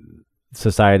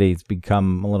society's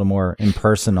become a little more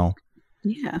impersonal.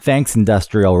 Yeah. Thanks,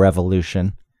 Industrial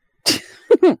Revolution.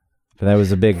 But that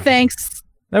was a big thanks.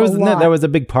 That was a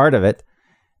big part of it.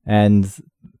 And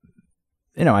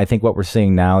I think what we're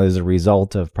seeing now is a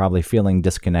result of probably feeling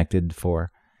disconnected for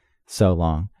so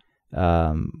long.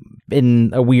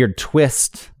 In a weird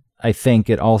twist, I think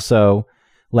it also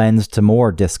lends to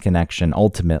more disconnection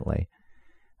ultimately.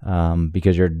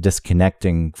 Because you're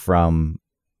disconnecting from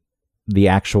the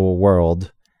actual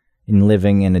world and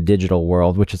living in a digital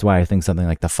world, which is why I think something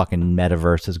like the fucking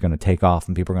metaverse is going to take off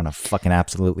and people are going to fucking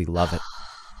absolutely love it.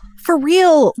 For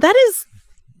real. That is...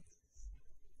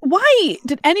 Why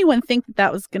did anyone think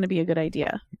that was going to be a good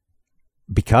idea?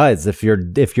 Because if you're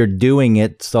doing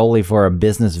it solely for a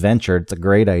business venture, it's a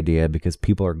great idea because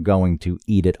people are going to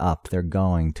eat it up. They're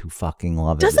going to fucking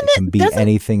love it. It can be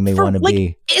anything they want to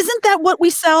be. Isn't that what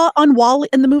we saw on WALL-E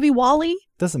in the movie WALL-E?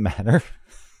 Doesn't matter.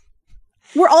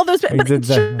 Were all those? But shouldn't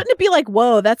it be like,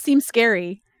 whoa, that seems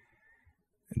scary?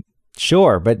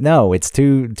 Sure, but no, it's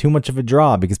too much of a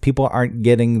draw because people aren't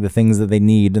getting the things that they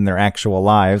need in their actual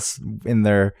lives, in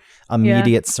their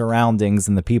immediate surroundings,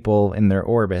 and the people in their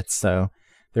orbits. So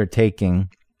they're taking,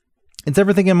 it's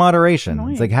everything in moderation.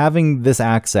 Annoying. It's like having this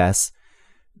access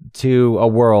to a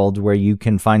world where you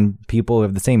can find people who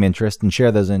have the same interest and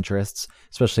share those interests,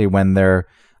 especially when they're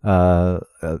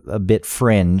a bit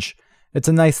fringe. It's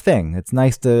a nice thing. It's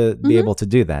nice to be able to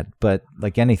do that. But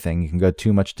like anything, you can go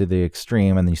too much to the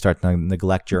extreme and then you start to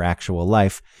neglect your actual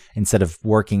life instead of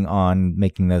working on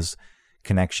making those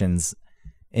connections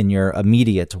in your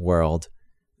immediate world.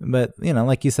 But,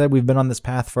 like you said, we've been on this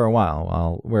path for a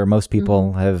while where most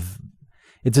people have,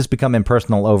 it's just become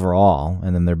impersonal overall.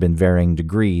 And then there have been varying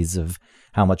degrees of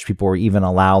how much people were even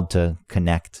allowed to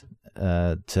connect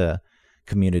to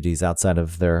communities outside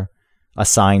of their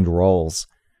assigned roles.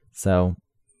 So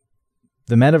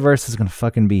the metaverse is going to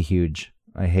fucking be huge.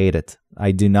 I hate it.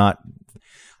 I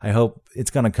hope it's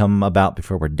going to come about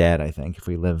before we're dead, I think, if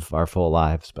we live our full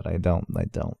lives, but I don't.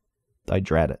 I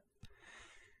dread it.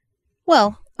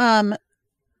 Well,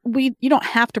 you don't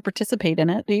have to participate in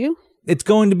it, do you? It's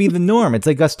going to be the norm. It's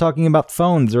like us talking about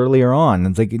phones earlier on.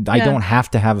 It's like, I don't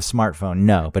have to have a smartphone.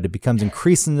 No, but it becomes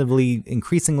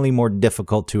increasingly more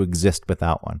difficult to exist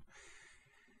without one.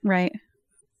 Right.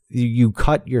 You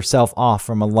cut yourself off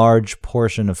from a large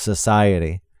portion of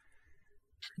society.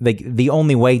 Like the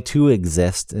only way to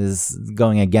exist is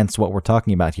going against what we're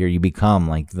talking about here. You become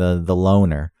like the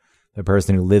loner, the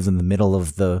person who lives in the middle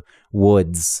of the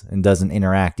woods and doesn't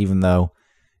interact, even though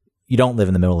you don't live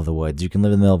in the middle of the woods. You can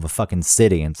live in the middle of a fucking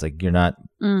city, and it's like you're not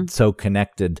so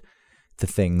connected to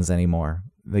things anymore.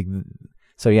 Like,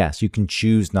 so yes, you can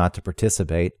choose not to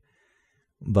participate,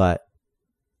 but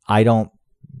I don't.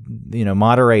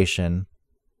 Moderation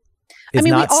is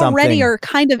not something. We already are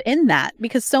kind of in that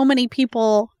because so many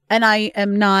people, and I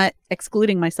am not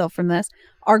excluding myself from this,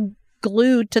 are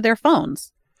glued to their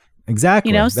phones.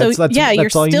 Exactly. You're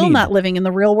still not living in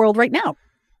the real world right now.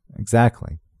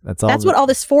 Exactly. That's what all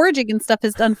this foraging and stuff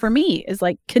has done for me, is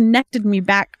like connected me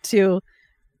back to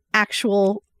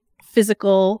actual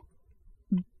physical,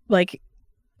 like,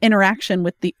 interaction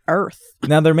with the earth.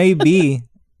 Now there may be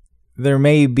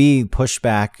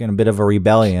pushback and a bit of a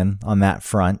rebellion on that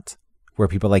front where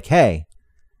people are like, hey,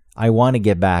 I want to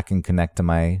get back and connect to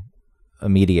my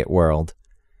immediate world.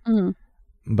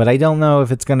 But I don't know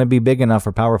if it's going to be big enough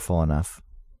or powerful enough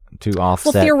to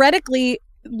offset. Well, theoretically,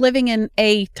 living in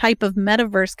a type of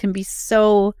metaverse can be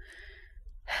so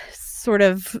sort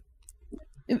of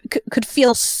could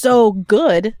feel so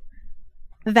good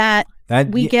that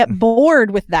we get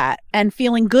bored with that, and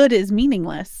feeling good is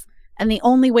meaningless. And the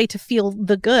only way to feel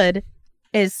the good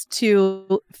is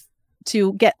to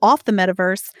get off the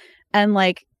metaverse and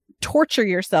like torture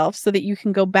yourself so that you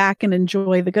can go back and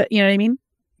enjoy the good. You know what I mean?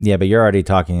 Yeah, but you're already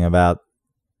talking about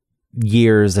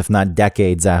years, if not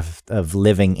decades, of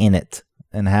living in it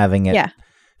and having it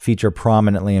feature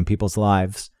prominently in people's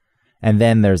lives. And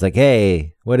then there's like,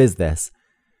 hey, what is this?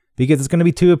 Because it's going to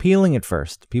be too appealing at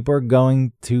first. People are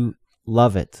going to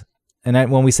love it.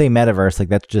 And when we say metaverse, like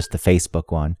that's just the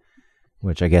Facebook one,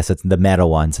 which I guess it's the Meta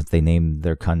one since they named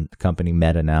their company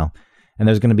Meta now. And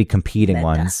there's going to be competing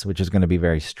ones, which is going to be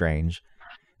very strange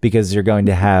because you're going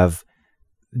to have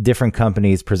different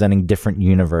companies presenting different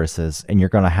universes, and you're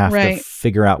going to have to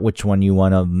figure out which one you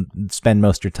want to spend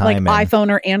most of your time in. Like iPhone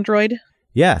or Android?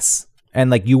 Yes. And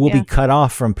like you will be cut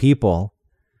off from people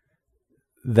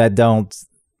that don't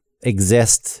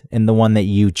exist in the one that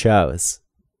you chose.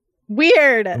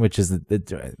 Weird. Which is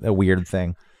a weird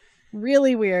thing.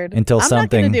 Really weird. I'm not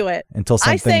going to do it.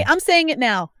 I'm saying it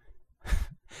now.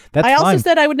 That's I also fine.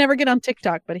 said I would never get on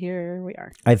TikTok, but here we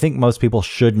are. I think most people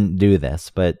shouldn't do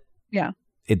this, but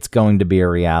it's going to be a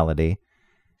reality.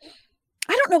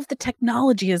 I don't know if the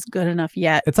technology is good enough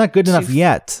yet. It's not good enough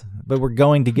yet, but we're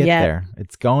going to get there.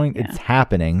 It's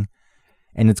happening,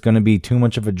 and it's going to be too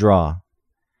much of a draw.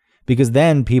 Because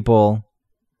then people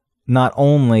not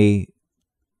only,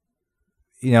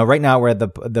 right now we're at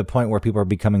the point where people are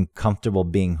becoming comfortable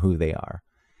being who they are.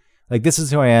 Like, this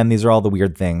is who I am. These are all the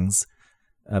weird things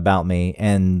about me.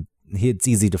 And it's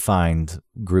easy to find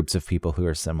groups of people who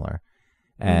are similar.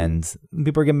 And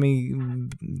people are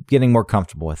getting more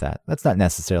comfortable with that. That's not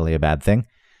necessarily a bad thing.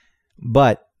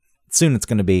 But soon it's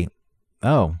going to be,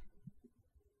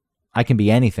 I can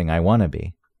be anything I want to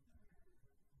be.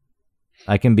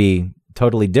 I can be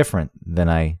totally different than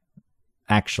I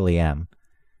actually am.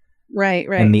 Right.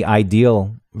 And the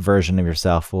ideal version of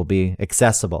yourself will be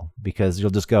accessible because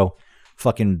you'll just go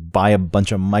fucking buy a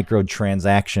bunch of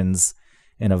microtransactions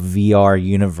in a VR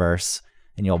universe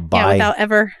and you'll buy... without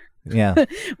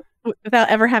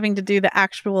ever having to do the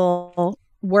actual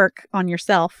work on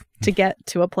yourself to get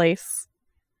to a place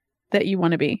that you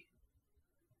want to be.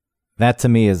 That to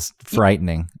me is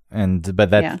frightening.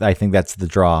 I think that's the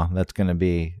draw. That's going to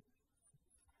be,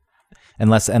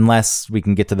 unless we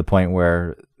can get to the point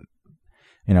where,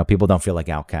 people don't feel like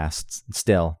outcasts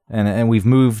still. And we've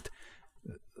moved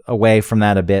away from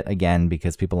that a bit again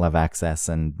because people have access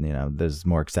and, there's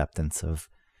more acceptance of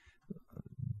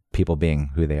people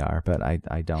being who they are. But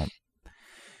I don't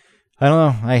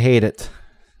know. I hate it.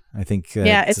 I think.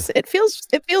 It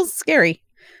feels scary.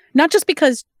 Not just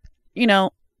because,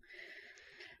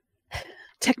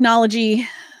 technology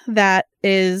that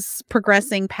is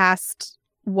progressing past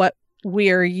what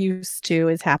we're used to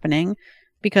is happening,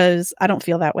 because I don't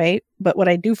feel that way. But what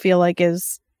I do feel like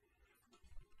is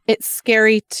it's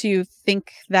scary to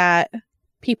think that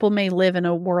people may live in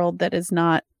a world that is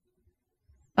not,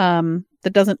 that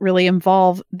doesn't really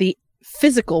involve the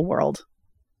physical world.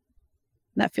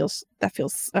 That feels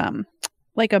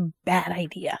like a bad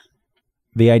idea.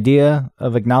 The idea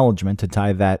of acknowledgement, to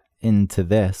tie that into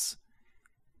this,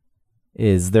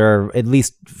 is there are at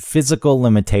least physical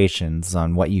limitations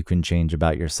on what you can change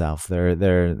about yourself.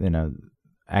 There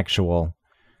actual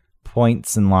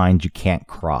points and lines you can't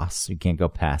cross. You can't go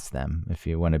past them if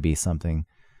you want to be something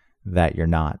that you're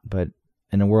not. But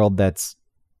in a world that's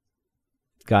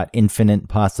got infinite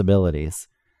possibilities,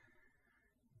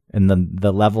 and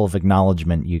the level of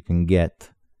acknowledgement you can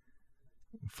get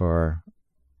for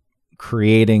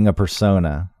creating a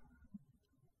persona,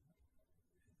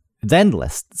 it's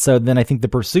endless. So then I think the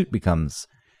pursuit becomes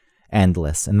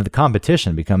endless and the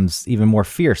competition becomes even more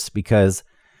fierce because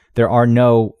there are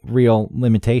no real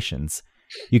limitations.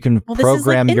 You can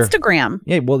program this is like Instagram.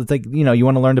 Yeah, well, it's like, you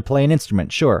want to learn to play an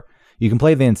instrument. Sure, you can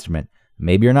play the instrument.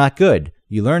 Maybe you're not good.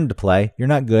 You learn to play. You're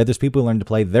not good. There's people who learn to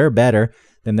play. They're better.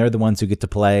 Then they're the ones who get to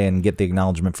play and get the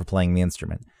acknowledgement for playing the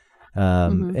instrument.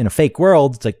 In a fake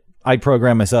world, it's like, I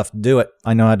program myself to do it.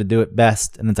 I know how to do it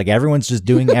best. And it's like everyone's just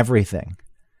doing everything.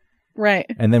 Right.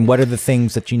 And then what are the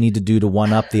things that you need to do to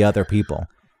one up the other people?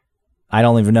 I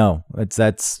don't even know.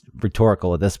 That's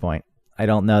rhetorical at this point. I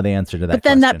don't know the answer to that. But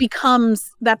then question.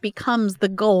 that becomes the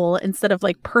goal instead of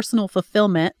like personal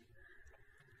fulfillment.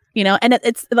 And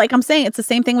it's like I'm saying, it's the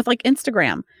same thing with like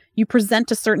Instagram. You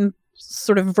present a certain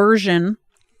sort of version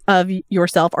of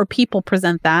yourself, or people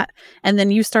present that, and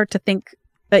then you start to think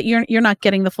that you're not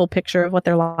getting the full picture of what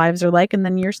their lives are like, and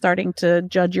then you're starting to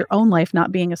judge your own life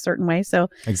not being a certain way. So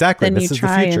exactly, then this is the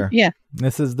future.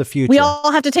 This is the future. We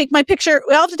all have to take my picture.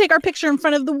 We all have to take our picture in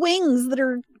front of the wings that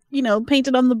are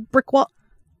painted on the brick wall.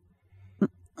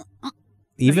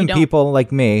 Even people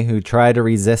like me who try to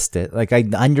resist it, like I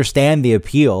understand the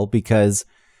appeal because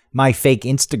my fake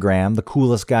Instagram, the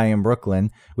coolest guy in Brooklyn,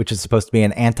 which is supposed to be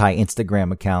an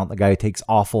anti-Instagram account, the guy who takes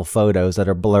awful photos that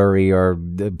are blurry or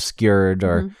obscured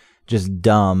or just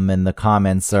dumb, and the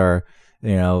comments are,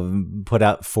 put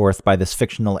out forth by this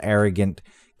fictional, arrogant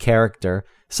character.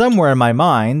 Somewhere in my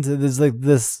mind, there's like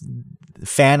this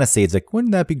fantasy. It's like,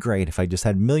 wouldn't that be great if I just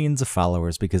had millions of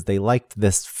followers because they liked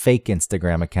this fake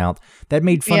Instagram account that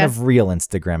made fun of real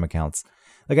Instagram accounts?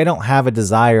 Like, I don't have a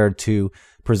desire to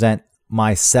present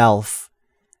myself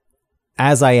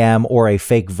as I am, or a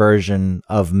fake version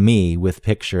of me with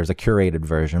pictures, a curated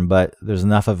version, but there's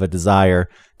enough of a desire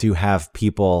to have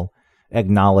people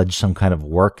acknowledge some kind of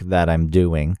work that I'm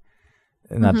doing.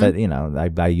 Not that,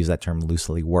 I use that term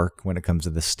loosely, work, when it comes to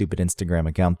this stupid Instagram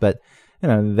account, but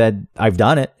that I've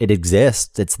done it. It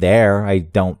exists. It's there. I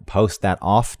don't post that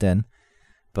often,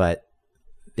 but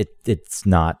it's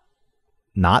not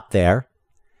there.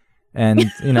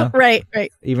 And, right.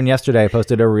 Even yesterday I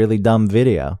posted a really dumb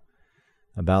video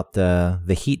about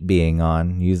the heat being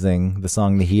on, using the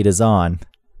song "The Heat Is On"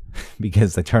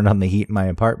 because I turned on the heat in my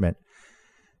apartment.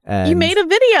 And you made a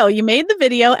video. You made the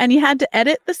video, and you had to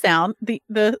edit the sound,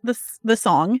 the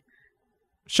song.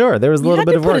 Sure, there was a little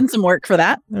bit of work. Put in some work for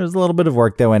that. There was a little bit of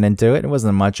work that went into it. It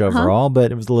wasn't much overall,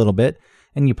 but it was a little bit.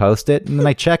 And you post it, and then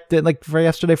I checked it for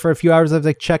yesterday for a few hours. I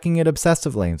was checking it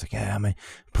obsessively. It's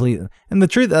please. And the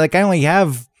truth, I don't even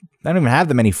have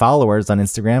that many followers on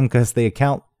Instagram because the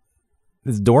account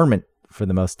is dormant for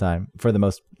the most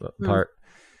part.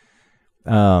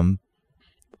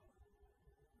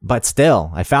 But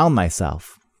still, I found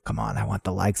myself. Come on, I want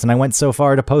the likes, and I went so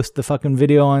far to post the fucking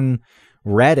video on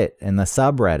Reddit and the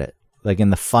subreddit, in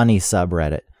the funny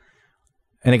subreddit.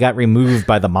 And it got removed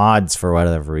by the mods for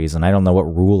whatever reason. I don't know what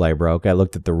rule I broke. I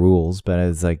looked at the rules, but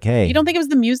it's hey. You don't think it was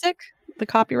the music? The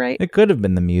copyright? It could have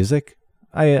been the music.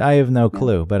 I have no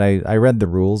clue, but I read the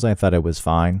rules. I thought it was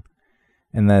fine.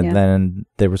 And then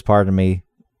there was part of me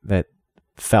that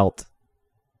felt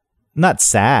not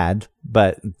sad,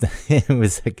 but it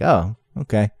was oh,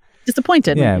 okay.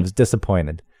 Disappointed. Yeah, I was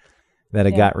disappointed that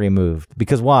it got removed.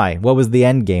 Because why? What was the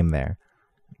end game there?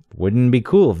 Wouldn't it be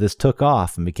cool if this took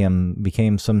off and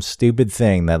became some stupid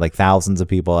thing that thousands of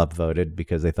people upvoted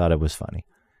because they thought it was funny?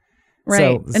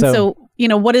 Right. So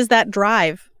what is that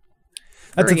drive?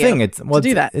 That's the thing. It's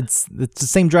the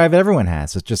same drive everyone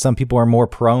has. It's just some people are more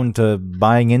prone to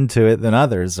buying into it than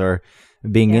others, or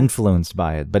being influenced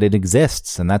by it. But it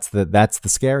exists, and that's the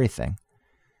scary thing.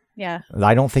 Yeah.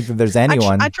 I don't think that there's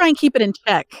anyone. I try and keep it in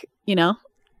check.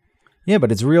 Yeah,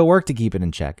 but it's real work to keep it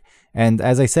in check. And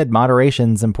as I said,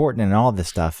 moderation's important in all this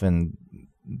stuff, and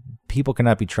people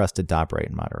cannot be trusted to operate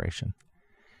in moderation.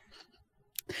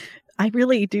 I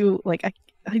really do.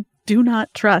 I do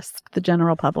not trust the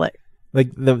general public.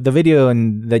 The video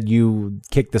that you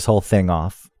kicked this whole thing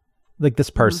off, this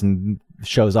person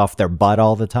shows off their butt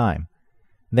all the time.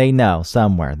 They know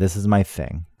somewhere, this is my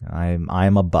thing.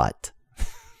 I'm a butt.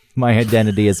 My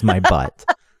identity is my butt.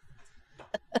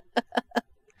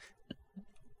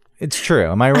 It's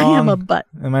true. Am I wrong? I am a butt.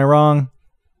 Am I wrong?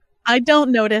 I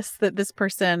don't notice that this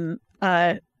person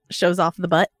shows off the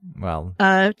butt. Well,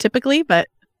 typically, but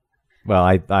well,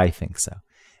 I think so.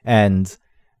 And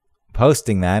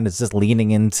posting that is just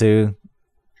leaning into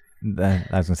I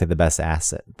was gonna say the best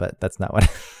asset, but that's not what.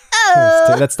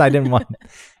 I didn't want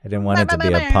it to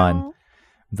be a pun.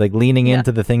 It's leaning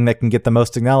into the thing that can get the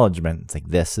most acknowledgement. It's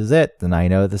this is it, and I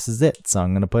know this is it, so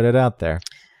I'm gonna put it out there.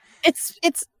 It's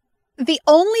the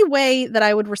only way that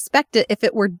I would respect it if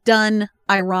it were done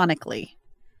ironically,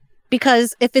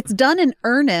 because if it's done in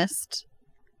earnest,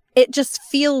 it just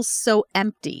feels so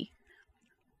empty,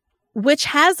 which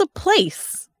has a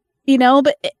place,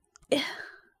 but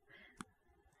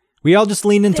we all just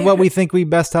lean into what we think we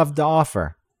best have to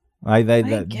offer.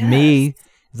 Me,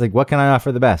 it's what can I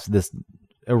offer the best? This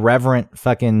irreverent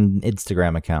fucking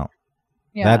Instagram account.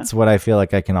 Yeah. That's what I feel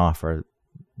like I can offer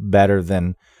better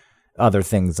than other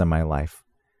things in my life.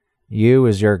 You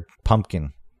is your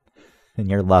pumpkin and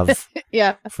your love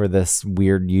for this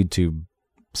weird YouTube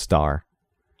star.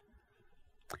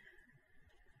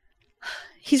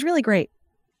 He's really great.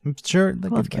 I'm sure.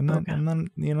 I'm not,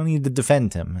 you don't need to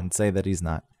defend him and say that he's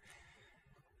not.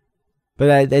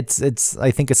 But it's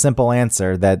I think a simple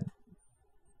answer that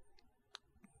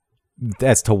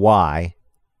as to why,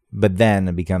 but then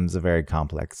it becomes a very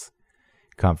complex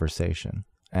conversation,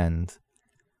 and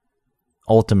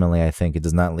ultimately I think it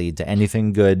does not lead to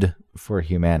anything good for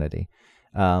humanity.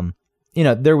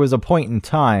 There was a point in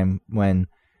time when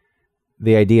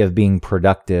the idea of being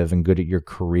productive and good at your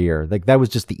career, that was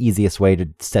just the easiest way to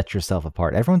set yourself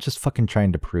apart. Everyone's just fucking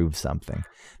trying to prove something.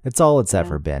 That's all it's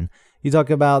ever been. You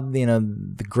talk about,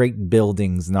 the great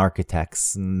buildings and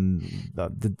architects, and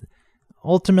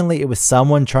ultimately it was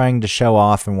someone trying to show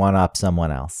off and one up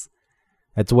someone else.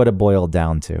 That's what it boiled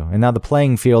down to. And now the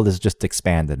playing field is just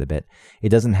expanded a bit. It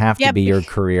doesn't have to be your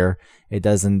career. It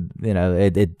doesn't,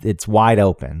 it's wide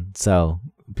open. So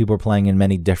people are playing in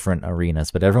many different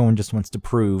arenas, but everyone just wants to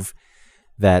prove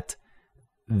that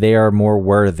they are more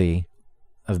worthy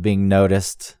of being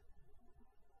noticed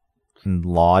and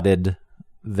lauded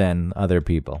than other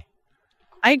people.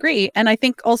 I agree. And I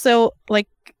think also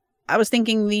I was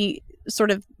thinking the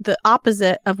sort of the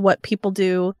opposite of what people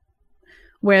do,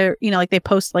 where, you know, like they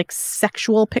post like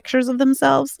sexual pictures of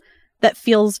themselves that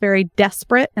feels very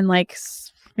desperate and like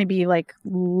maybe like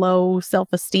low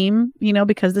self-esteem, you know,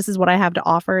 because this is what I have to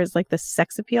offer is like the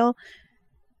sex appeal.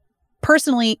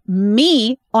 Personally,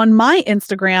 me on my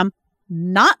Instagram,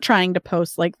 not trying to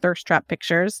post like thirst trap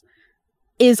pictures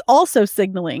is also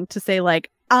signaling to say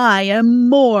like, I am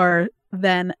more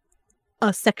than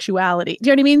a sexuality. Do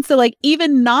you know what I mean? So like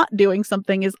even not doing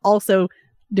something is also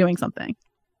doing something.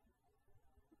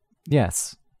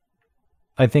 Yes.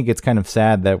 I think it's kind of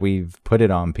sad that we've put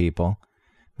it on people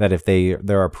that if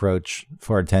their approach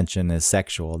for attention is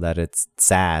sexual, that it's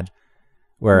sad.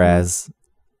 Whereas,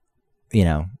 you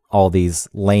know, all these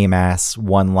lame ass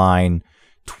one-line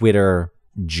Twitter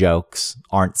jokes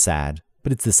aren't sad,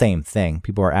 but it's the same thing.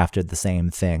 People are after the same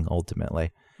thing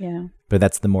ultimately. Yeah. But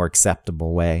that's the more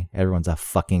acceptable way. Everyone's a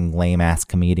fucking lame ass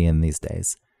comedian these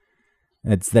days.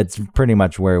 That's pretty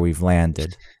much where we've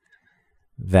landed.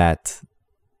 That's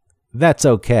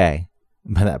okay.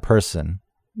 But that person,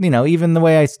 you know, even the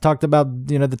way I talked about,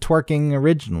 you know, the twerking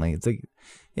originally, it's like,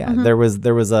 yeah, there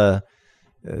was a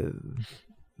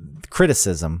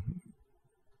criticism,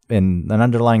 in an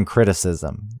underlying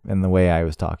criticism in the way I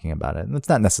was talking about it. And it's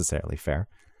not necessarily fair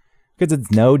because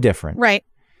it's no different. Right.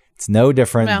 It's no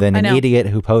different than an idiot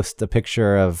who posts a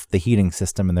picture of the heating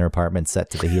system in their apartment set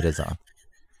to the heat is on.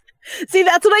 See,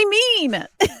 that's what I mean.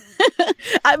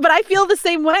 But I feel the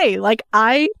same way. Like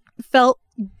I felt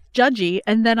judgy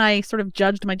and then I sort of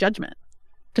judged my judgment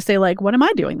to say like, what am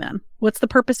I doing then? What's the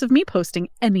purpose of me posting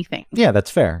anything? Yeah, that's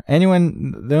fair.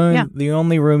 The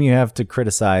only room you have to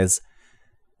criticize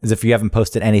is if you haven't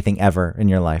posted anything ever in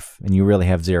your life and you really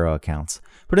have 0 accounts.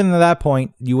 But at that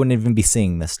point, you wouldn't even be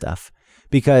seeing this stuff.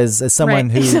 Because as someone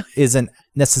who isn't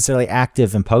necessarily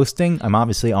active in posting, I'm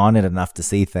obviously on it enough to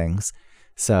see things.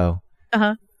 So.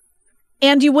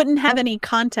 And you wouldn't have any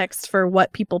context for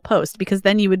what people post, because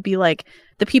then you would be like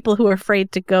the people who are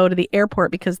afraid to go to the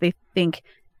airport because they think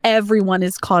everyone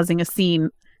is causing a scene,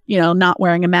 you know, not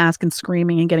wearing a mask and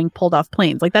screaming and getting pulled off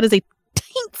planes. Like that is a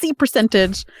teensy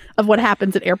percentage of what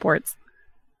happens at airports.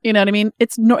 You know what I mean?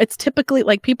 It's typically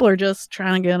like people are just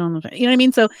trying to get on the, you know what I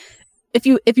mean? So if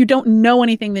you don't know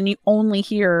anything, then you only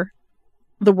hear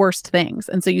the worst things.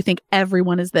 And so you think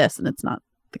everyone is this, and it's not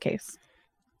the case.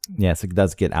 Yes, it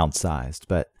does get outsized,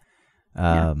 but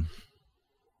to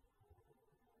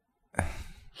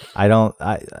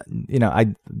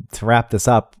wrap this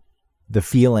up, the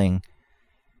feeling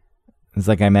is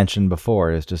like I mentioned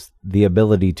before, is just the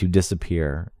ability to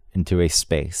disappear into a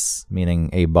space, meaning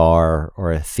a bar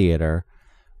or a theater,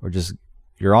 or just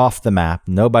you're off the map.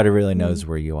 Nobody really knows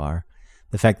where you are.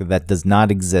 The fact that that does not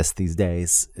exist these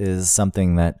days is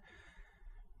something that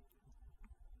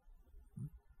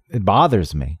it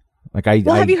bothers me. Like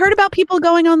have you heard about people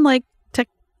going on like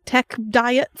tech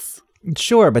diets?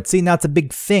 Sure, but see, now it's a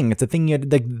big thing. It's a thing.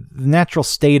 The natural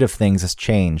state of things has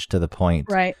changed to the point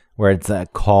where it's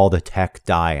called a tech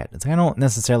diet. It's like, I don't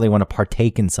necessarily want to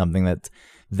partake in something that's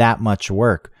that much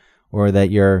work, or that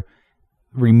you're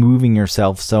removing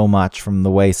yourself so much from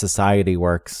the way society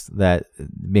works that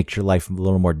makes your life a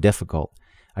little more difficult.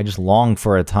 I just long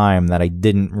for a time that I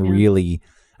didn't really,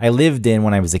 I lived in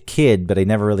when I was a kid, but I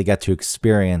never really got to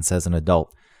experience as an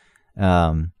adult.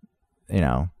 And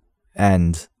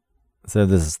so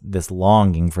this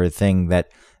longing for a thing that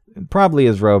probably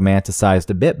is romanticized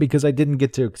a bit because I didn't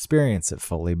get to experience it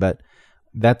fully, but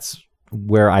that's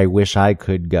where I wish I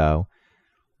could go.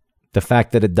 The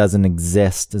fact that it doesn't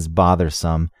exist is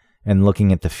bothersome, and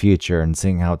looking at the future and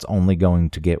seeing how it's only going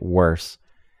to get worse.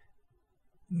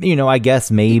 You know, I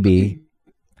guess maybe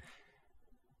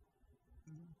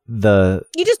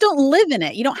you just don't live in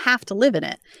it. You don't have to live in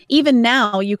it. Even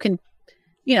now you can,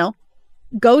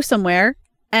 go somewhere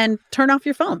and turn off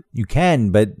your phone. You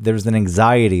can, but there's an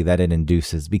anxiety that it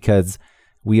induces because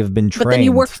we have been trained. But then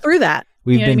you work through that.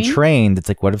 We've been trained. It's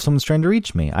like, what if someone's trying to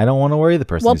reach me? I don't want to worry the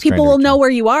person. Well, people will know where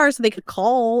you are, so they could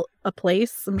call a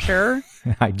place, I'm sure.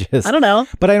 I don't know.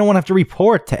 But I don't want to have to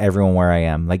report to everyone where I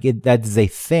am. Like that is a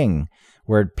thing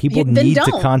where people need to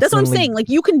constantly. That's what I'm saying. Like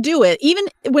you can do it. Even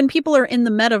when people are in the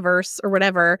metaverse or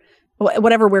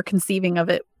whatever we're conceiving of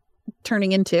it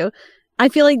turning into, I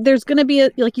feel like there's going to be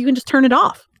you can just turn it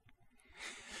off.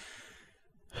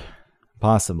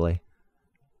 Possibly.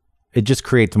 It just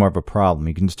creates more of a problem.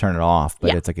 You can just turn it off,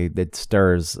 but it's like it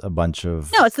stirs a bunch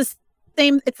of. No, it's the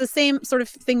same. It's the same sort of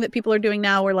thing that people are doing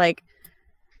now. Where like,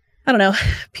 I don't know,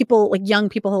 people like young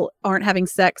people aren't having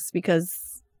sex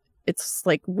because it's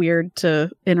like weird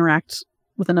to interact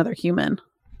with another human.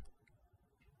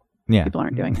 Yeah, people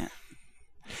aren't doing it.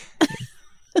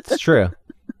 It's true.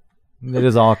 It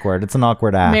is awkward. It's an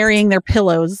awkward act. Marrying their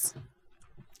pillows.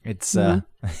 It's, I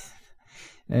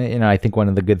think one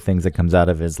of the good things that comes out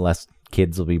of it is less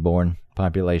kids will be born.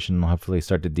 Population will hopefully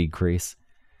start to decrease.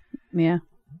 Yeah.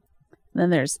 Then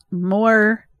there's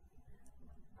more,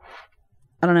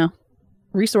 I don't know,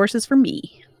 resources for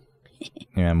me.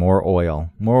 Yeah, more oil.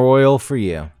 More oil for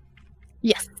you.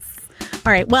 Yes.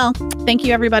 All right. Well, thank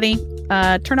you, everybody.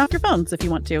 Turn off your phones if you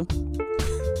want to.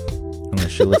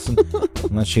 Unless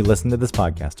you listen to this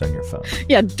podcast on your phone.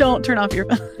 Yeah, don't turn off your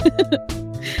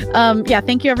phone.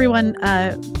 Thank you, everyone.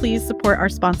 Please support our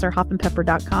sponsor,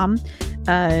 hopandpepper.com.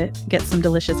 Get some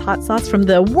delicious hot sauce from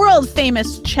the world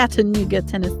famous Chattanooga,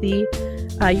 Tennessee.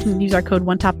 You can use our code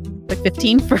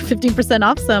OneTopic15 for 15%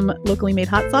 off some locally made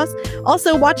hot sauce.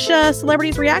 Also, watch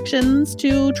celebrities' reactions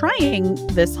to trying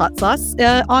this hot sauce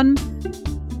on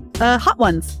Hot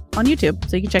Ones on YouTube.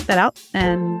 So you can check that out.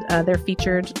 And they're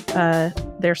featured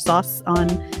their sauce on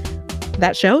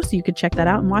that show. So you could check that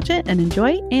out and watch it and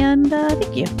enjoy. And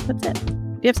thank you. That's it.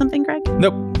 Do you have something, Greg?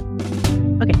 Nope.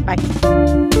 Okay, bye.